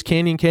want Hell's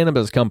Canning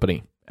Cannabis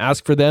Company.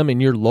 Ask for them in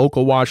your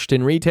local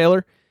Washington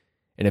retailer,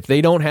 and if they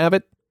don't have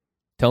it,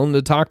 tell them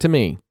to talk to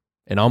me,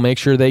 and I'll make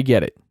sure they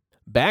get it.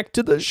 Back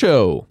to the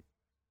show.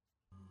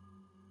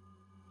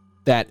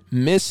 That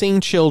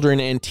missing children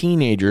and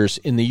teenagers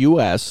in the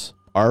U.S.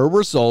 are a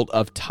result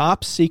of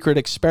top secret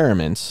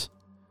experiments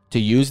to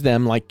use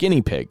them like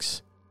guinea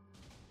pigs,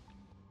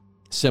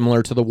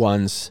 similar to the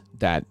ones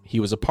that he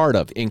was a part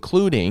of,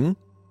 including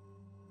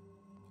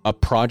a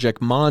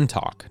Project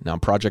Montauk. Now,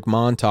 Project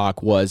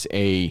Montauk was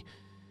a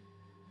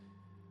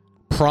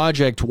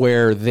project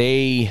where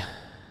they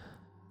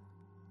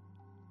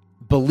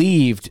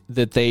believed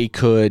that they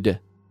could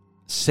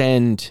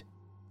send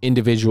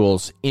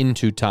individuals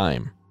into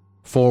time,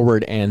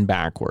 forward and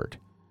backward,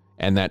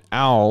 and that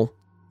Al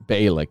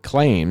Bielek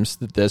claims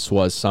that this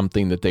was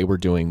something that they were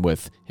doing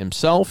with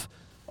himself,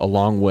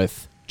 along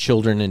with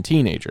children and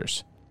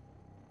teenagers.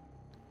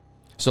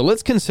 So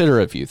let's consider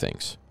a few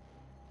things.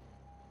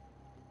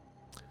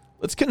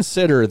 Let's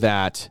consider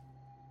that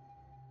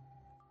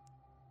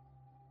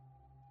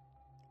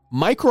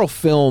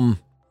microfilm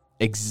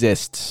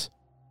exists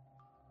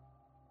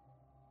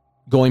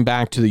going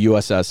back to the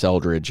USS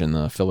Eldridge and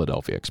the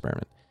Philadelphia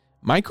experiment.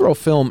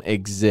 Microfilm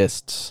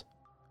exists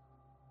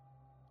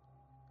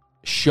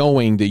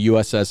showing the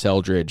USS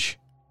Eldridge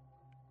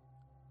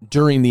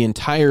during the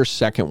entire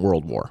Second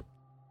World War.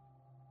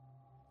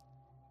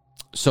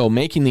 So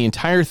making the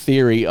entire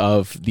theory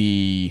of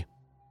the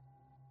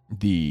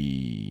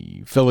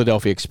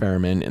Philadelphia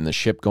experiment and the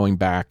ship going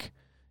back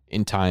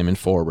in time and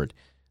forward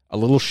a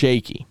little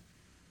shaky.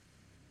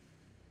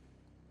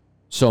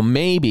 So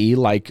maybe,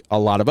 like a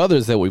lot of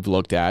others that we've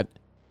looked at,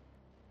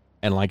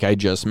 and like I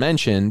just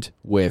mentioned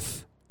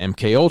with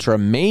MK Ultra,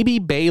 maybe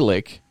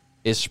Bielek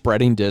is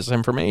spreading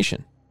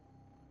disinformation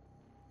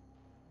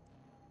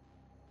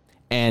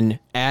and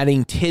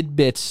adding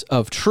tidbits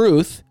of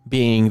truth,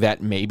 being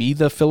that maybe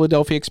the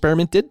Philadelphia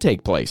experiment did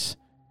take place,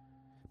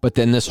 But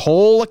then this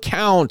whole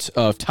account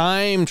of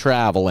time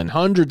travel and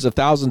hundreds of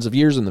thousands of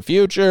years in the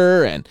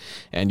future and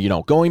you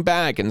know, going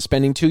back and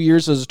spending 2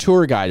 years as a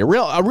tour guide, a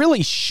really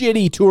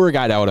shitty tour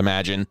guide, I would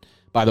imagine,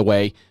 by the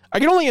way. I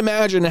can only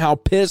imagine how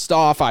pissed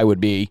off I would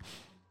be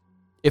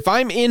if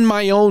I'm in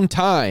my own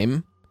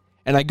time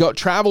and I go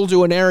travel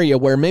to an area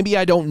where maybe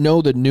I don't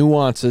know the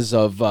nuances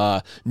of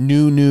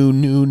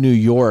New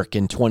York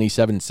in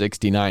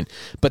 2769.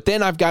 But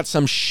then I've got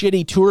some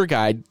shitty tour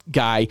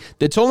guy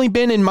that's only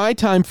been in my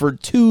time for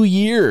 2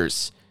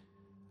 years.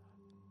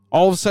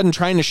 All of a sudden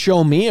trying to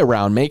show me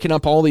around, making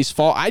up all these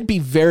I'd be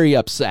very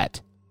upset.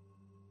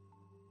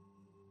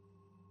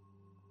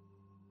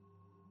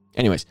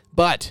 Anyways,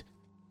 but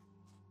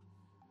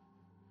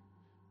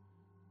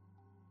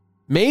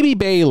maybe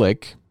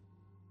Balick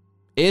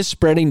is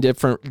spreading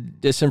different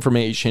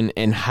disinformation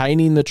and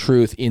hiding the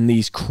truth in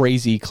these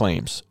crazy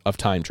claims of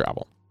time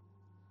travel.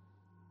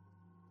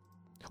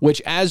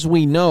 Which, as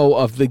we know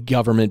of the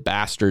government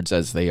bastards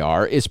as they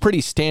are, is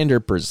pretty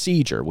standard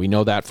procedure. We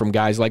know that from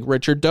guys like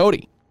Richard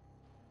Doty,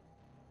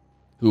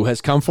 who has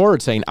come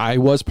forward saying, I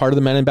was part of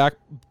the Men in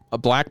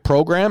Black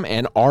program,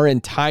 and our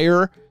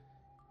entire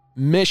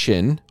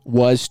mission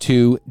was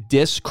to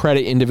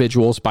discredit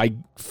individuals by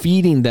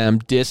feeding them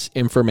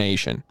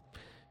disinformation.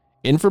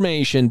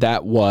 Information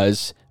that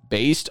was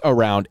based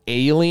around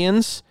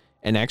aliens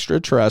and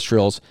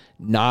extraterrestrials,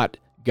 not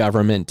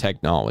government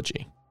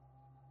technology.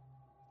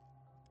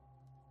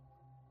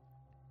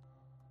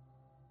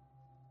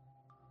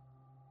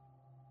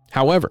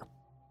 However,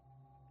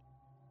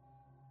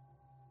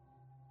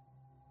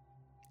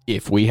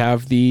 if we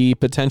have the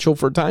potential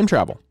for time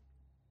travel,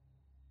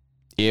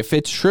 if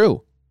it's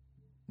true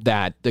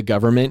that the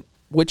government,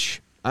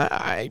 which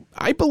I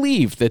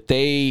believe that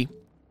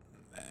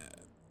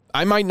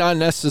I might not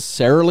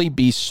necessarily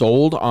be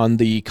sold on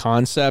the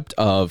concept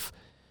of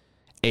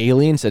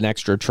aliens and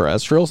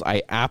extraterrestrials.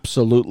 I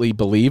absolutely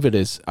believe it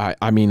is. I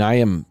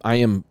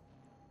am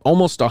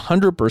almost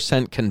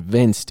 100%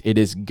 convinced it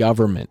is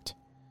government,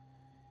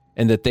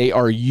 and that they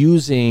are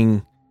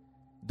using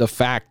the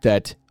fact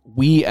that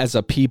we as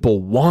a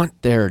people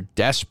want there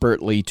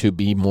desperately to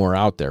be more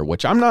out there,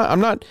 which I'm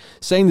not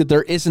saying that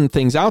there isn't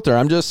things out there.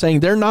 I'm just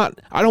saying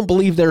I don't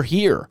believe they're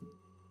here.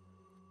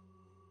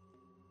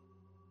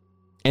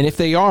 And if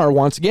they are,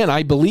 once again,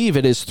 I believe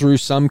it is through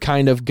some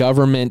kind of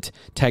government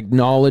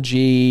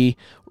technology,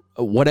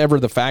 whatever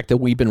the fact that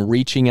we've been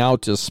reaching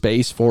out to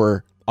space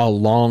for a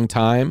long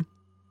time.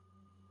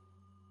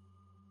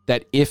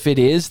 That if it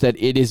is,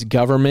 that it is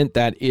government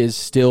that is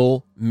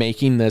still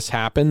making this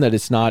happen, that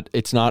it's not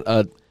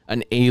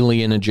an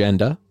alien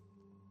agenda.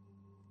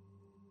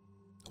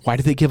 Why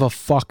do they give a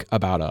fuck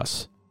about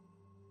us?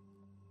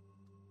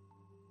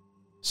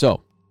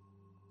 So,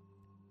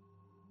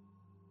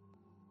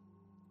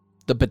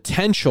 the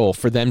potential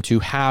for them to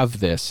have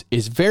this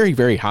is very,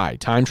 very high.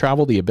 Time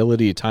travel, the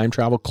ability to time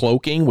travel,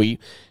 cloaking,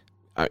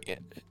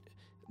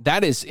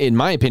 that is, in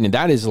my opinion,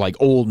 that is like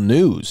old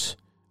news.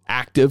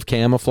 Active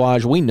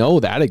camouflage, we know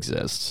that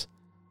exists.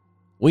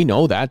 We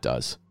know that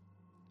does.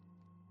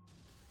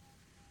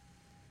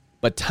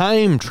 But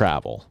time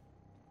travel,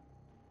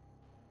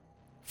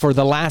 for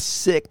the last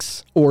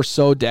 6 or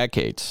so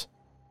decades,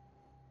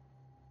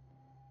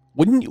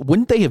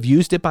 wouldn't they have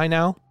used it by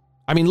now?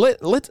 I mean,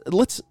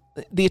 let's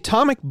the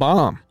atomic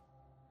bomb.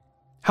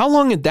 How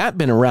long had that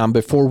been around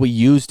before we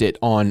used it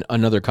on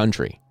another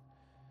country?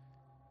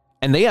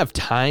 And they have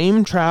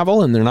time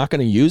travel and they're not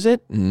going to use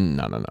it?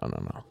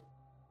 No.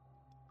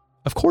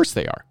 Of course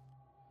they are.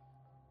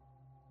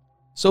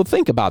 So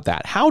think about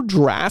that. How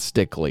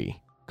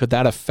drastically could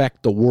that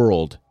affect the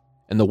world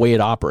and the way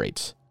it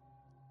operates?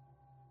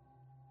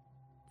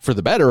 For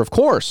the better, of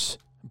course,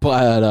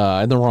 but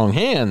in the wrong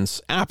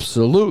hands,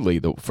 absolutely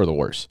for the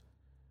worse.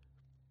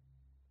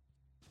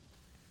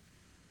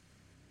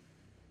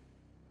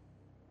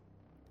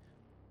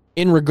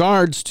 In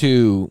regards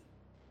to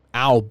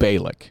Al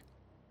Balick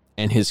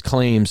and his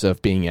claims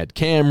of being Ed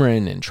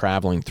Cameron and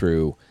traveling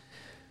through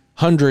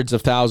hundreds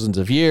of thousands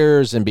of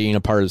years and being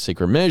a part of the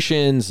secret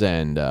missions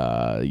and,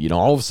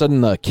 all of a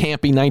sudden the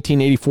campy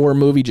 1984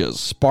 movie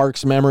just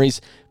sparks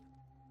memories,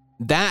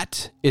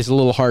 that is a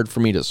little hard for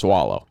me to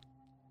swallow.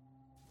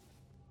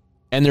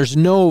 And there's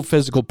no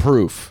physical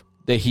proof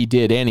that he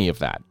did any of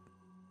that.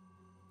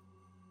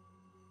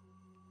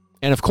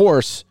 And of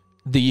course,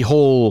 the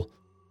whole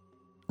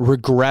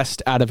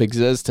regressed out of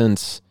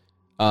existence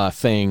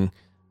thing,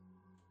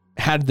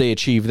 how did they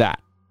achieve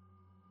that?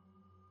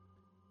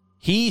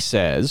 He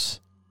says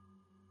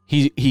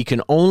he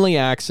can only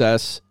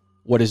access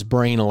what his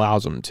brain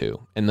allows him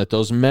to, and that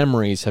those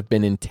memories have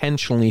been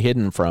intentionally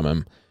hidden from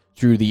him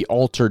through the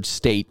altered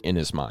state in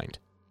his mind.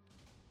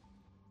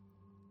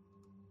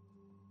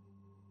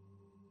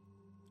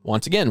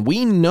 Once again,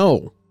 we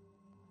know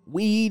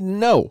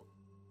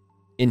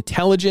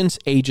intelligence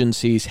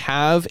agencies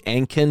have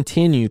and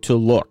continue to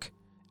look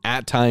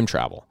at time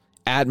travel,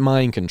 at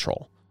mind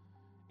control,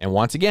 and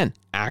once again,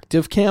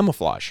 active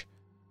camouflage.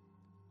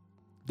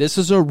 This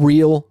is a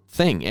real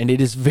thing, and it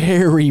is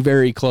very,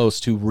 very close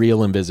to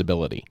real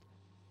invisibility.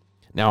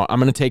 Now, I'm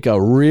going to take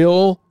a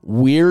real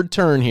weird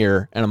turn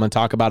here, and I'm going to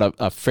talk about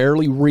a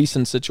fairly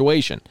recent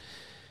situation.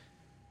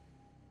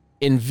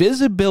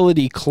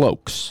 Invisibility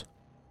cloaks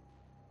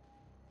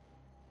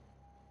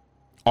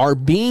are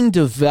being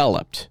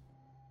developed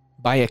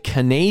by a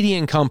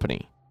Canadian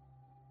company.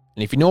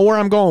 And if you know where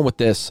I'm going with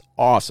this,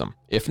 awesome.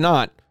 If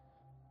not,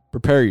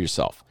 prepare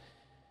yourself.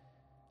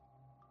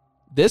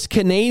 This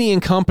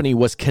Canadian company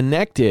was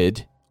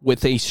connected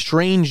with a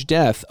strange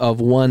death of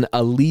one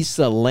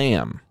Elisa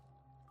Lam,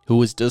 who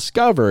was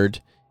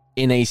discovered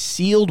in a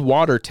sealed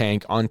water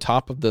tank on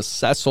top of the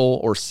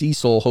Cecil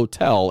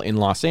Hotel in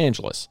Los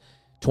Angeles,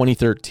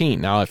 2013.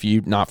 Now, if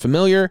you're not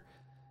familiar,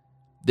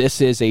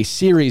 this is a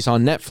series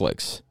on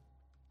Netflix.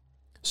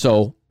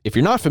 So, if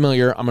you're not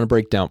familiar, I'm going to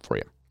break down for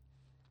you.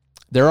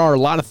 There are a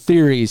lot of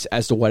theories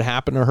as to what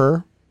happened to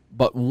her,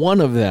 but one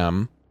of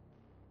them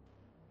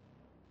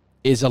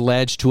is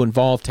alleged to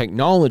involve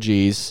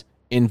technologies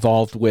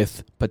involved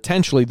with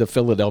potentially the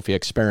Philadelphia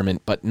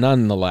experiment, but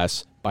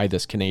nonetheless by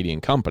this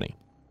Canadian company.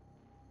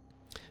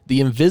 The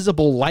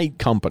Invisible Light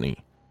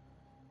Company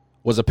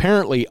was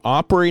apparently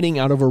operating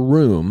out of a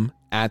room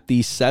at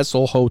the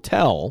Cecil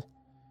Hotel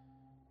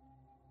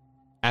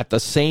at the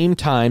same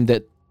time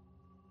that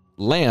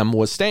Lam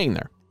was staying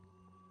there.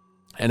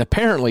 And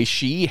apparently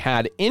she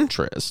had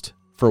interest,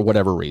 for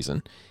whatever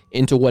reason,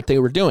 into what they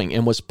were doing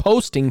and was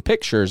posting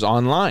pictures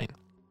online.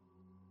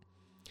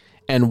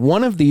 And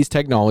one of these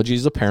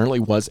technologies apparently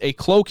was a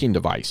cloaking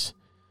device.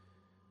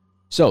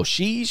 So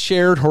she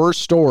shared her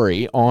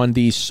story on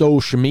the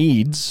social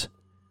medias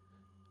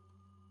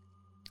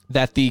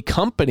that the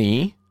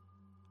company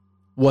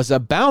was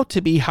about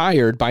to be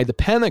hired by the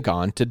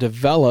Pentagon to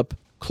develop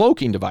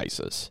cloaking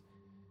devices.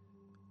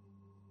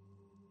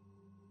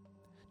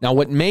 Now,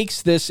 what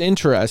makes this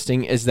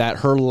interesting is that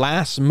her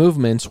last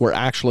movements were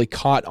actually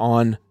caught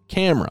on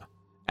camera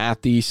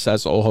at the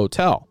Cecil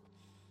Hotel.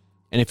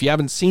 And if you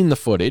haven't seen the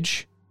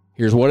footage,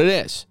 here's what it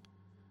is.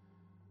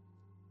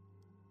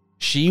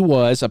 She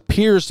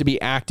appears to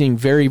be acting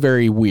very,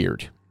 very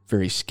weird,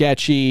 very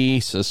sketchy,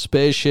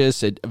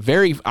 suspicious,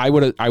 I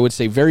would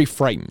say very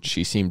frightened.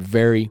 She seemed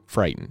very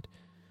frightened.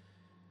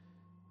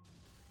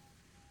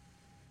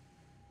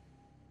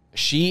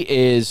 She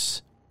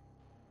is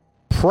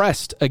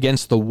pressed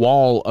against the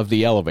wall of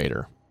the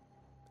elevator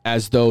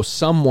as though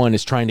someone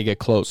is trying to get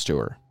close to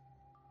her.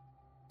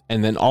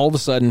 And then all of a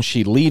sudden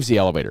she leaves the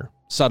elevator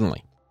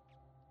suddenly.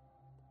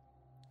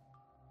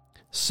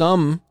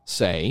 Some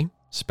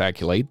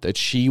speculate that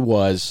she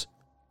was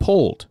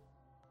pulled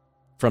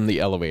from the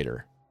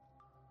elevator.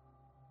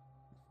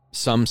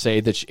 Some say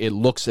that it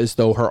looks as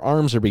though her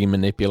arms are being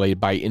manipulated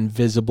by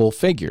invisible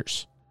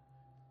figures.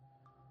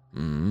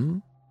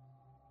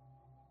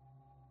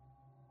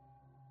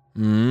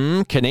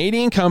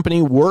 Canadian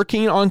company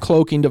working on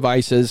cloaking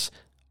devices,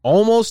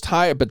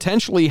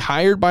 potentially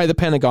hired by the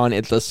Pentagon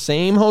at the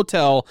same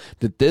hotel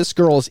that this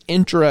girl is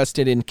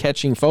interested in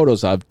catching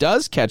photos of,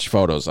 does catch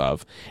photos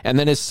of, and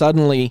then is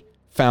suddenly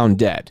found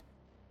dead.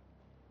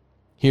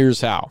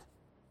 Here's how.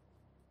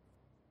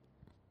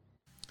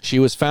 She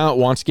was found,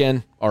 once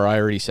again, or I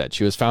already said,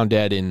 she was found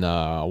dead in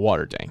a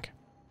water tank.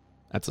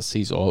 That's a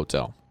Cecil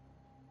Hotel.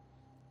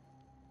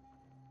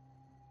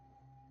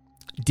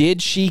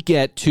 Did she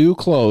get too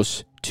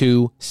close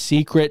to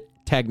secret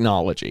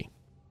technology?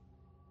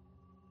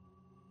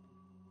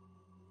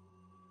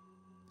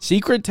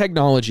 Secret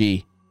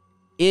technology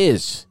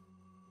is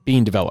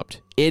being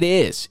developed. It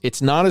is.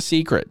 It's not a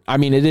secret. I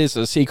mean, it is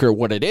a secret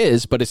what it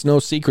is, but it's no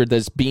secret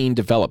that's being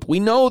developed. We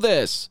know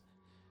this.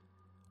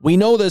 We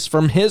know this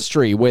from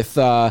history with,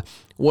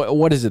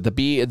 what is it? Not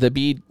the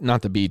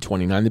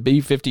B-29, the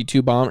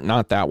B-52 bomb.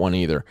 Not that one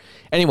either.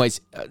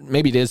 Anyways,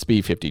 maybe it is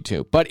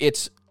B-52, but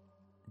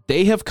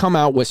they have come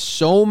out with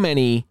so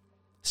many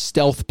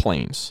stealth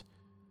planes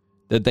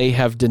that they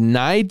have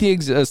denied the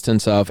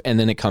existence of, and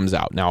then it comes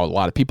out. Now, a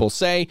lot of people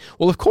say,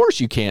 well, of course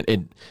you can't,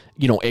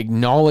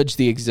 acknowledge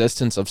the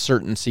existence of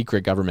certain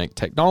secret government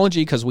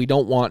technology because we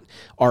don't want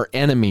our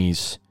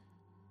enemies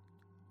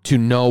to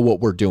know what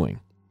we're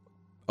doing.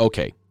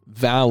 Okay,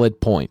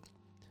 valid point.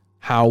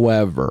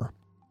 However,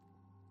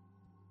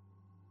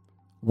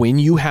 when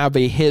you have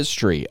a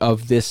history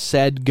of this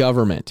said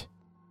government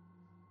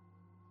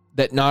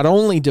that not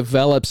only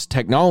develops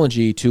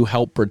technology to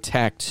help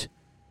protect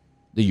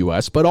the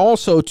U.S., but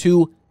also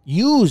to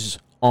use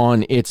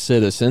on its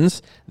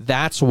citizens,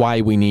 that's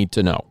why we need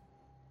to know.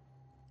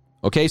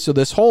 Okay, so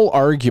this whole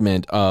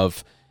argument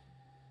of,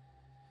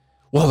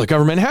 well, the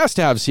government has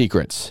to have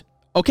secrets.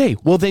 Okay,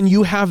 well, then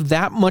you have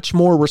that much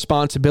more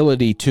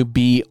responsibility to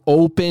be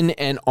open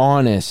and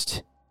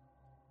honest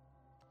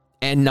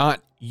and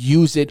not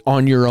use it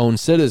on your own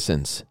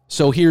citizens.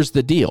 So here's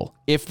the deal.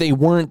 If they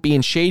weren't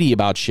being shady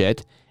about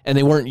shit and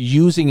they weren't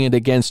using it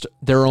against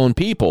their own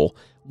people,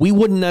 we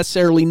wouldn't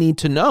necessarily need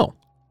to know.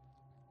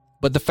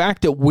 But the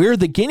fact that we're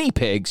the guinea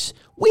pigs,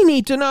 we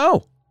need to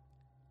know.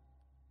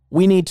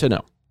 We need to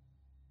know.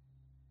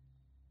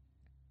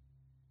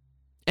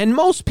 And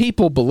most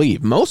people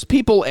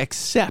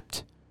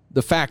accept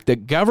the fact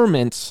that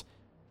governments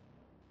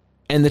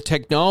and the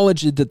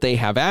technology that they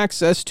have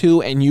access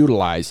to and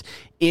utilize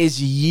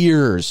is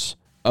years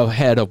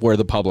ahead of where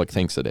the public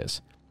thinks it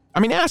is. I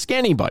mean, ask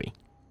anybody.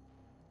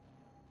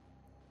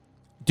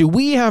 Do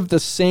we have the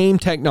same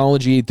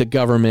technology the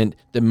government,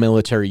 the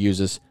military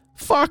uses?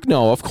 Fuck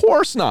no, of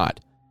course not.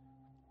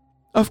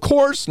 Of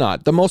course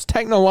not. The most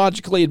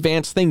technologically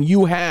advanced thing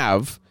you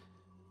have,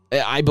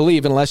 I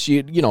believe, unless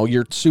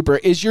you're super,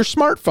 is your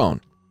smartphone.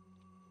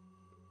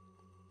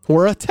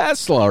 Or a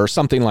Tesla or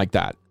something like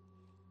that.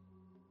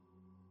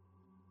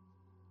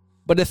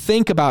 But to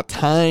think about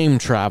time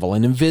travel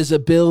and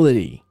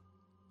invisibility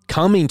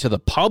coming to the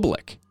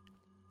public,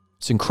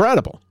 it's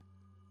incredible.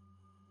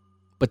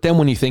 But then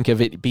when you think of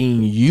it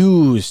being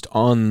used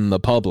on the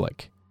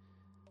public,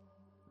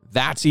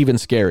 that's even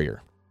scarier.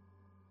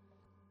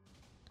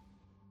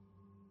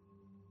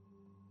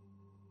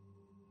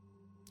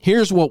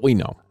 Here's what we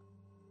know.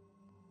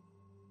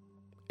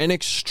 An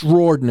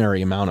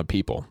extraordinary amount of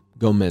people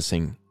go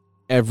missing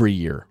every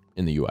year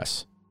in the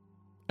U.S.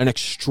 An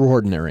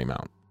extraordinary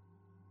amount.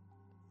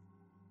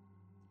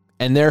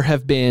 And there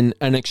have been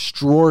an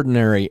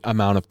extraordinary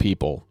amount of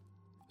people,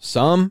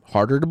 some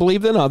harder to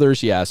believe than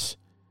others, yes,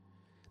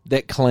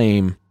 that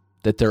claim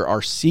that there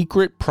are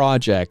secret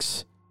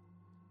projects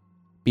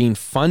being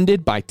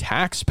funded by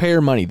taxpayer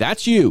money.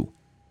 That's you.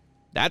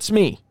 That's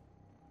me.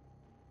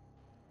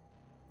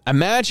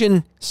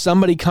 Imagine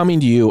somebody coming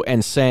to you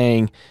and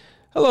saying,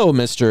 hello,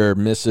 Mr.,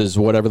 Mrs.,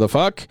 whatever the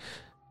fuck.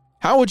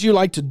 How would you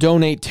like to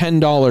donate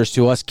 $10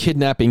 to us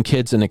kidnapping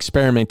kids and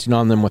experimenting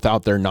on them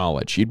without their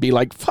knowledge? You'd be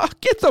like,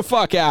 fuck, get the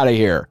fuck out of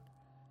here.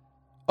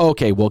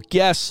 Okay, well,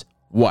 guess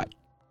what?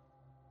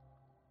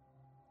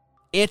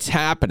 It's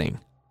happening.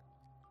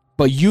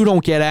 But you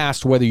don't get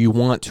asked whether you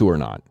want to or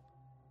not.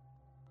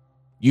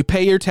 You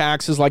pay your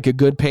taxes like a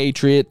good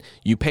patriot.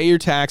 You pay your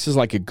taxes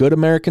like a good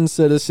American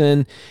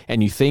citizen.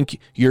 And you think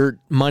your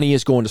money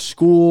is going to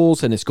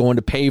schools and it's going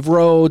to pave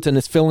roads and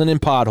it's filling in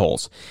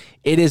potholes.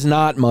 It is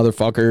not,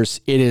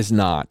 motherfuckers. It is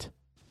not.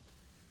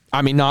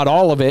 I mean, not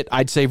all of it.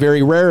 I'd say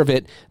very rare of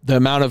it. The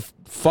amount of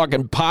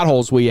fucking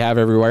potholes we have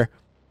everywhere.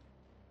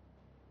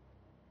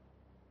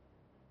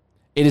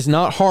 It is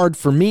not hard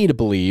for me to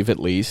believe, at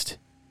least,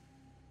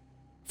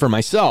 for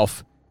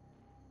myself,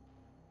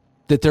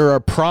 that there are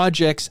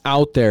projects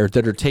out there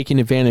that are taking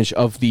advantage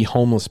of the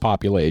homeless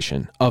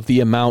population, of the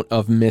amount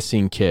of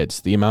missing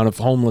kids, the amount of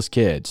homeless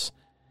kids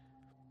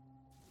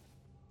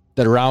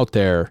that are out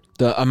there,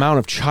 the amount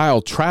of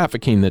child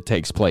trafficking that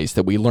takes place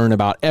that we learn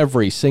about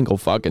every single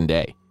fucking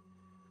day.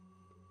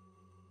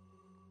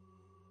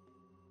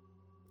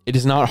 It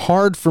is not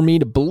hard for me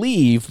to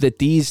believe that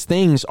these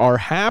things are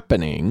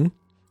happening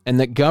and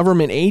that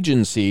government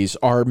agencies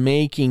are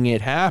making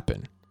it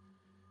happen.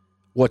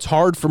 What's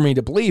hard for me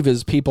to believe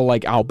is people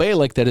like Al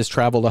Bielek that has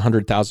traveled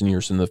 100,000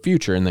 years in the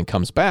future and then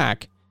comes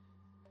back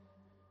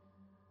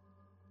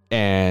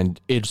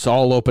and it's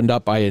all opened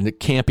up by a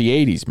campy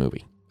 80s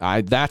movie.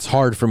 That's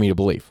hard for me to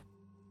believe.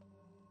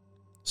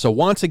 So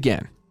once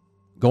again,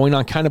 going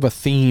on kind of a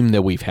theme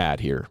that we've had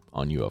here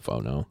on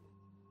UFO No.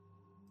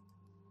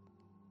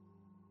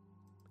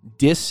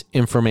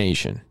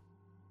 Disinformation.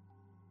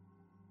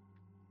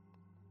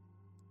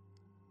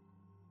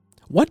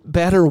 What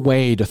better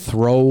way to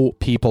throw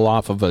people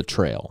off of a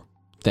trail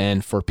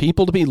than for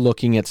people to be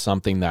looking at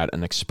something that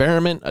an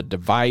experiment, a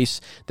device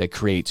that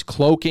creates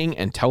cloaking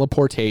and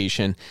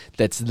teleportation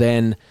that's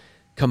then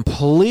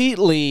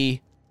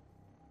completely,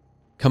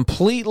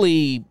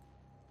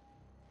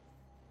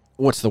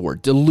 what's the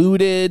word?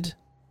 Diluted,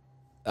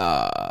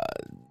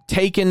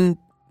 taken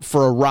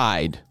for a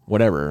ride,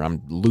 whatever.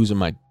 I'm losing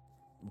my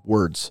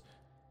words.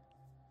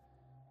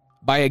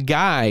 By a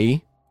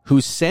guy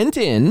who's sent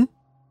in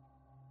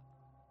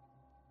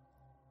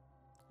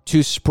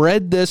to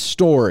spread this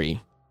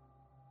story.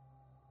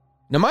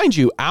 Now, mind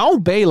you, Al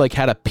Bielek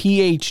had a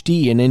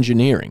PhD in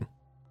engineering.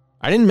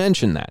 I didn't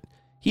mention that.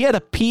 He had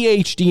a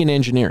PhD in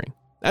engineering.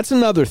 That's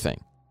another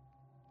thing.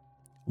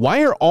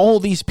 Why are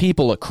all these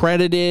people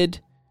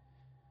accredited,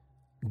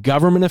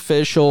 government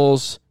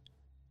officials,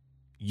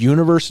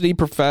 university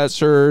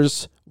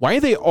professors? Why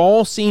do they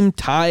all seem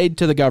tied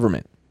to the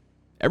government?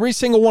 Every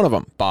single one of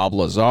them. Bob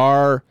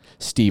Lazar,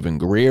 Stephen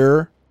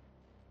Greer.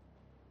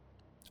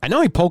 I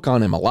know I poke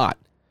on him a lot.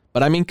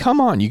 But I mean, come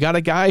on, you got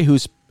a guy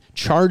who's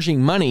charging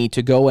money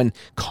to go and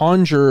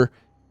conjure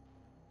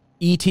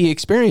ET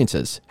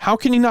experiences. How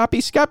can you not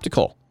be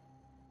skeptical?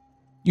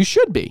 You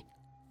should be.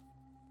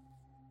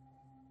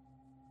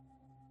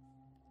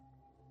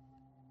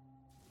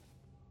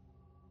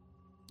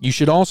 You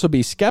should also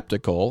be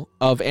skeptical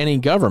of any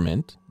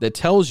government that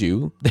tells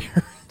you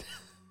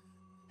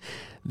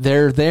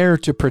they're there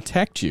to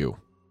protect you,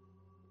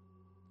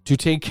 to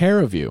take care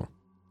of you.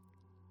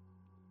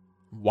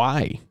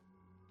 Why?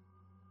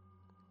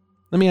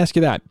 Let me ask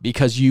you that.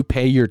 Because you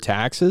pay your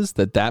taxes,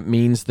 that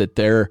means that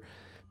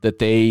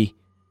they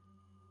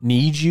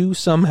need you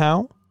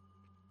somehow?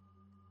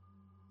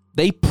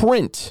 They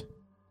print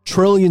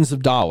trillions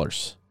of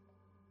dollars.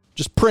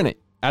 Just print it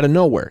out of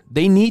nowhere.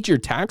 They need your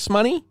tax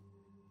money?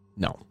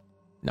 No.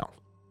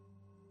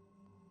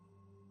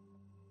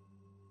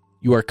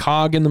 You are a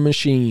cog in the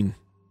machine.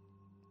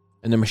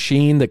 And the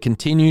machine that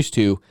continues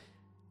to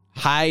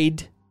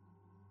hide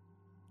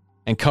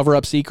and cover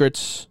up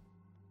secrets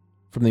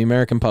from the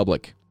American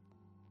public.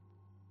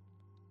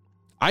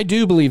 I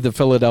do believe the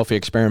Philadelphia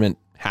experiment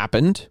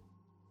happened,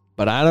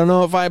 but I don't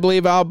know if I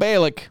believe Al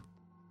Bielek.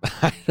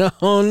 I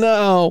don't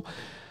know.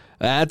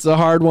 That's a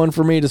hard one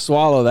for me to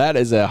swallow. That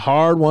is a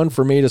hard one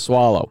for me to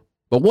swallow.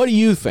 But what do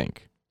you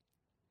think?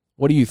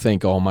 What do you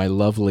think, all my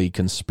lovely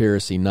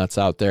conspiracy nuts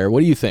out there? What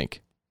do you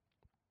think?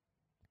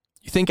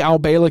 You think Al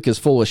Bielek is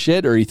full of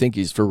shit, or you think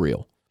he's for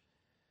real?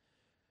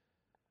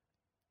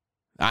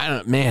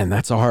 Man,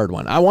 that's a hard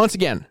one. Once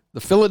again,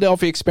 the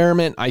Philadelphia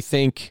experiment, I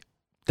think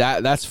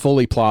that's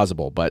fully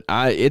plausible, but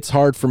it's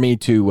hard for me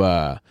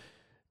to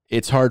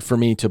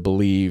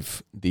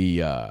believe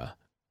the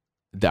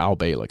Al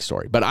Bielek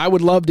story. But I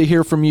would love to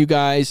hear from you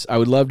guys. I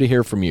would love to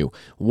hear from you.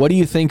 What do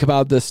you think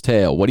about this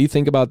tale? What do you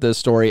think about this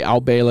story?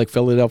 Al Bielek,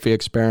 Philadelphia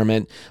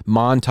experiment,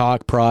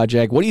 Montauk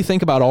Project. What do you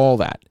think about all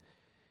that?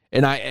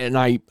 And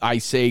I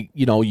say,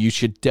 you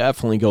should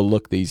definitely go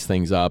look these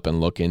things up and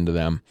look into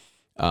them.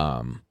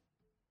 Because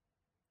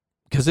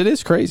it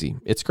is crazy.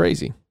 It's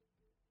crazy.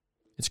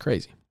 It's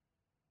crazy.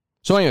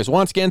 So anyways,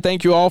 once again,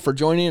 thank you all for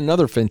joining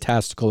another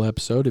fantastical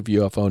episode of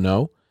UFO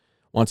Know.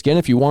 Once again,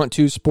 if you want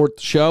to support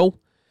the show,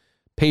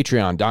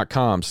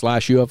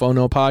 patreon.com/UFO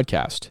Know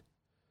podcast.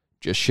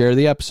 Just share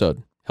the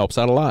episode. Helps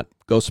out a lot.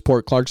 Go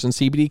support Clarkson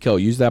CBD Co.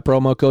 Use that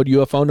promo code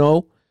UFO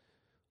Know.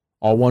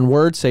 All one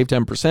word, save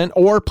 10%,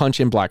 or punch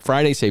in Black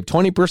Friday, save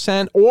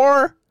 20%,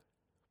 or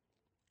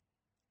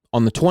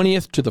on the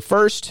 20th to the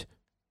 1st,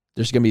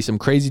 there's going to be some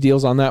crazy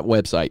deals on that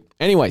website.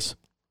 Anyways,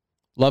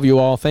 love you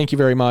all. Thank you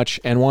very much.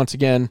 And once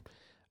again,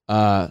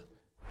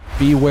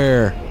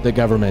 beware the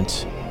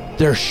government.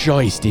 They're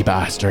shiesty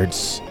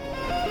bastards.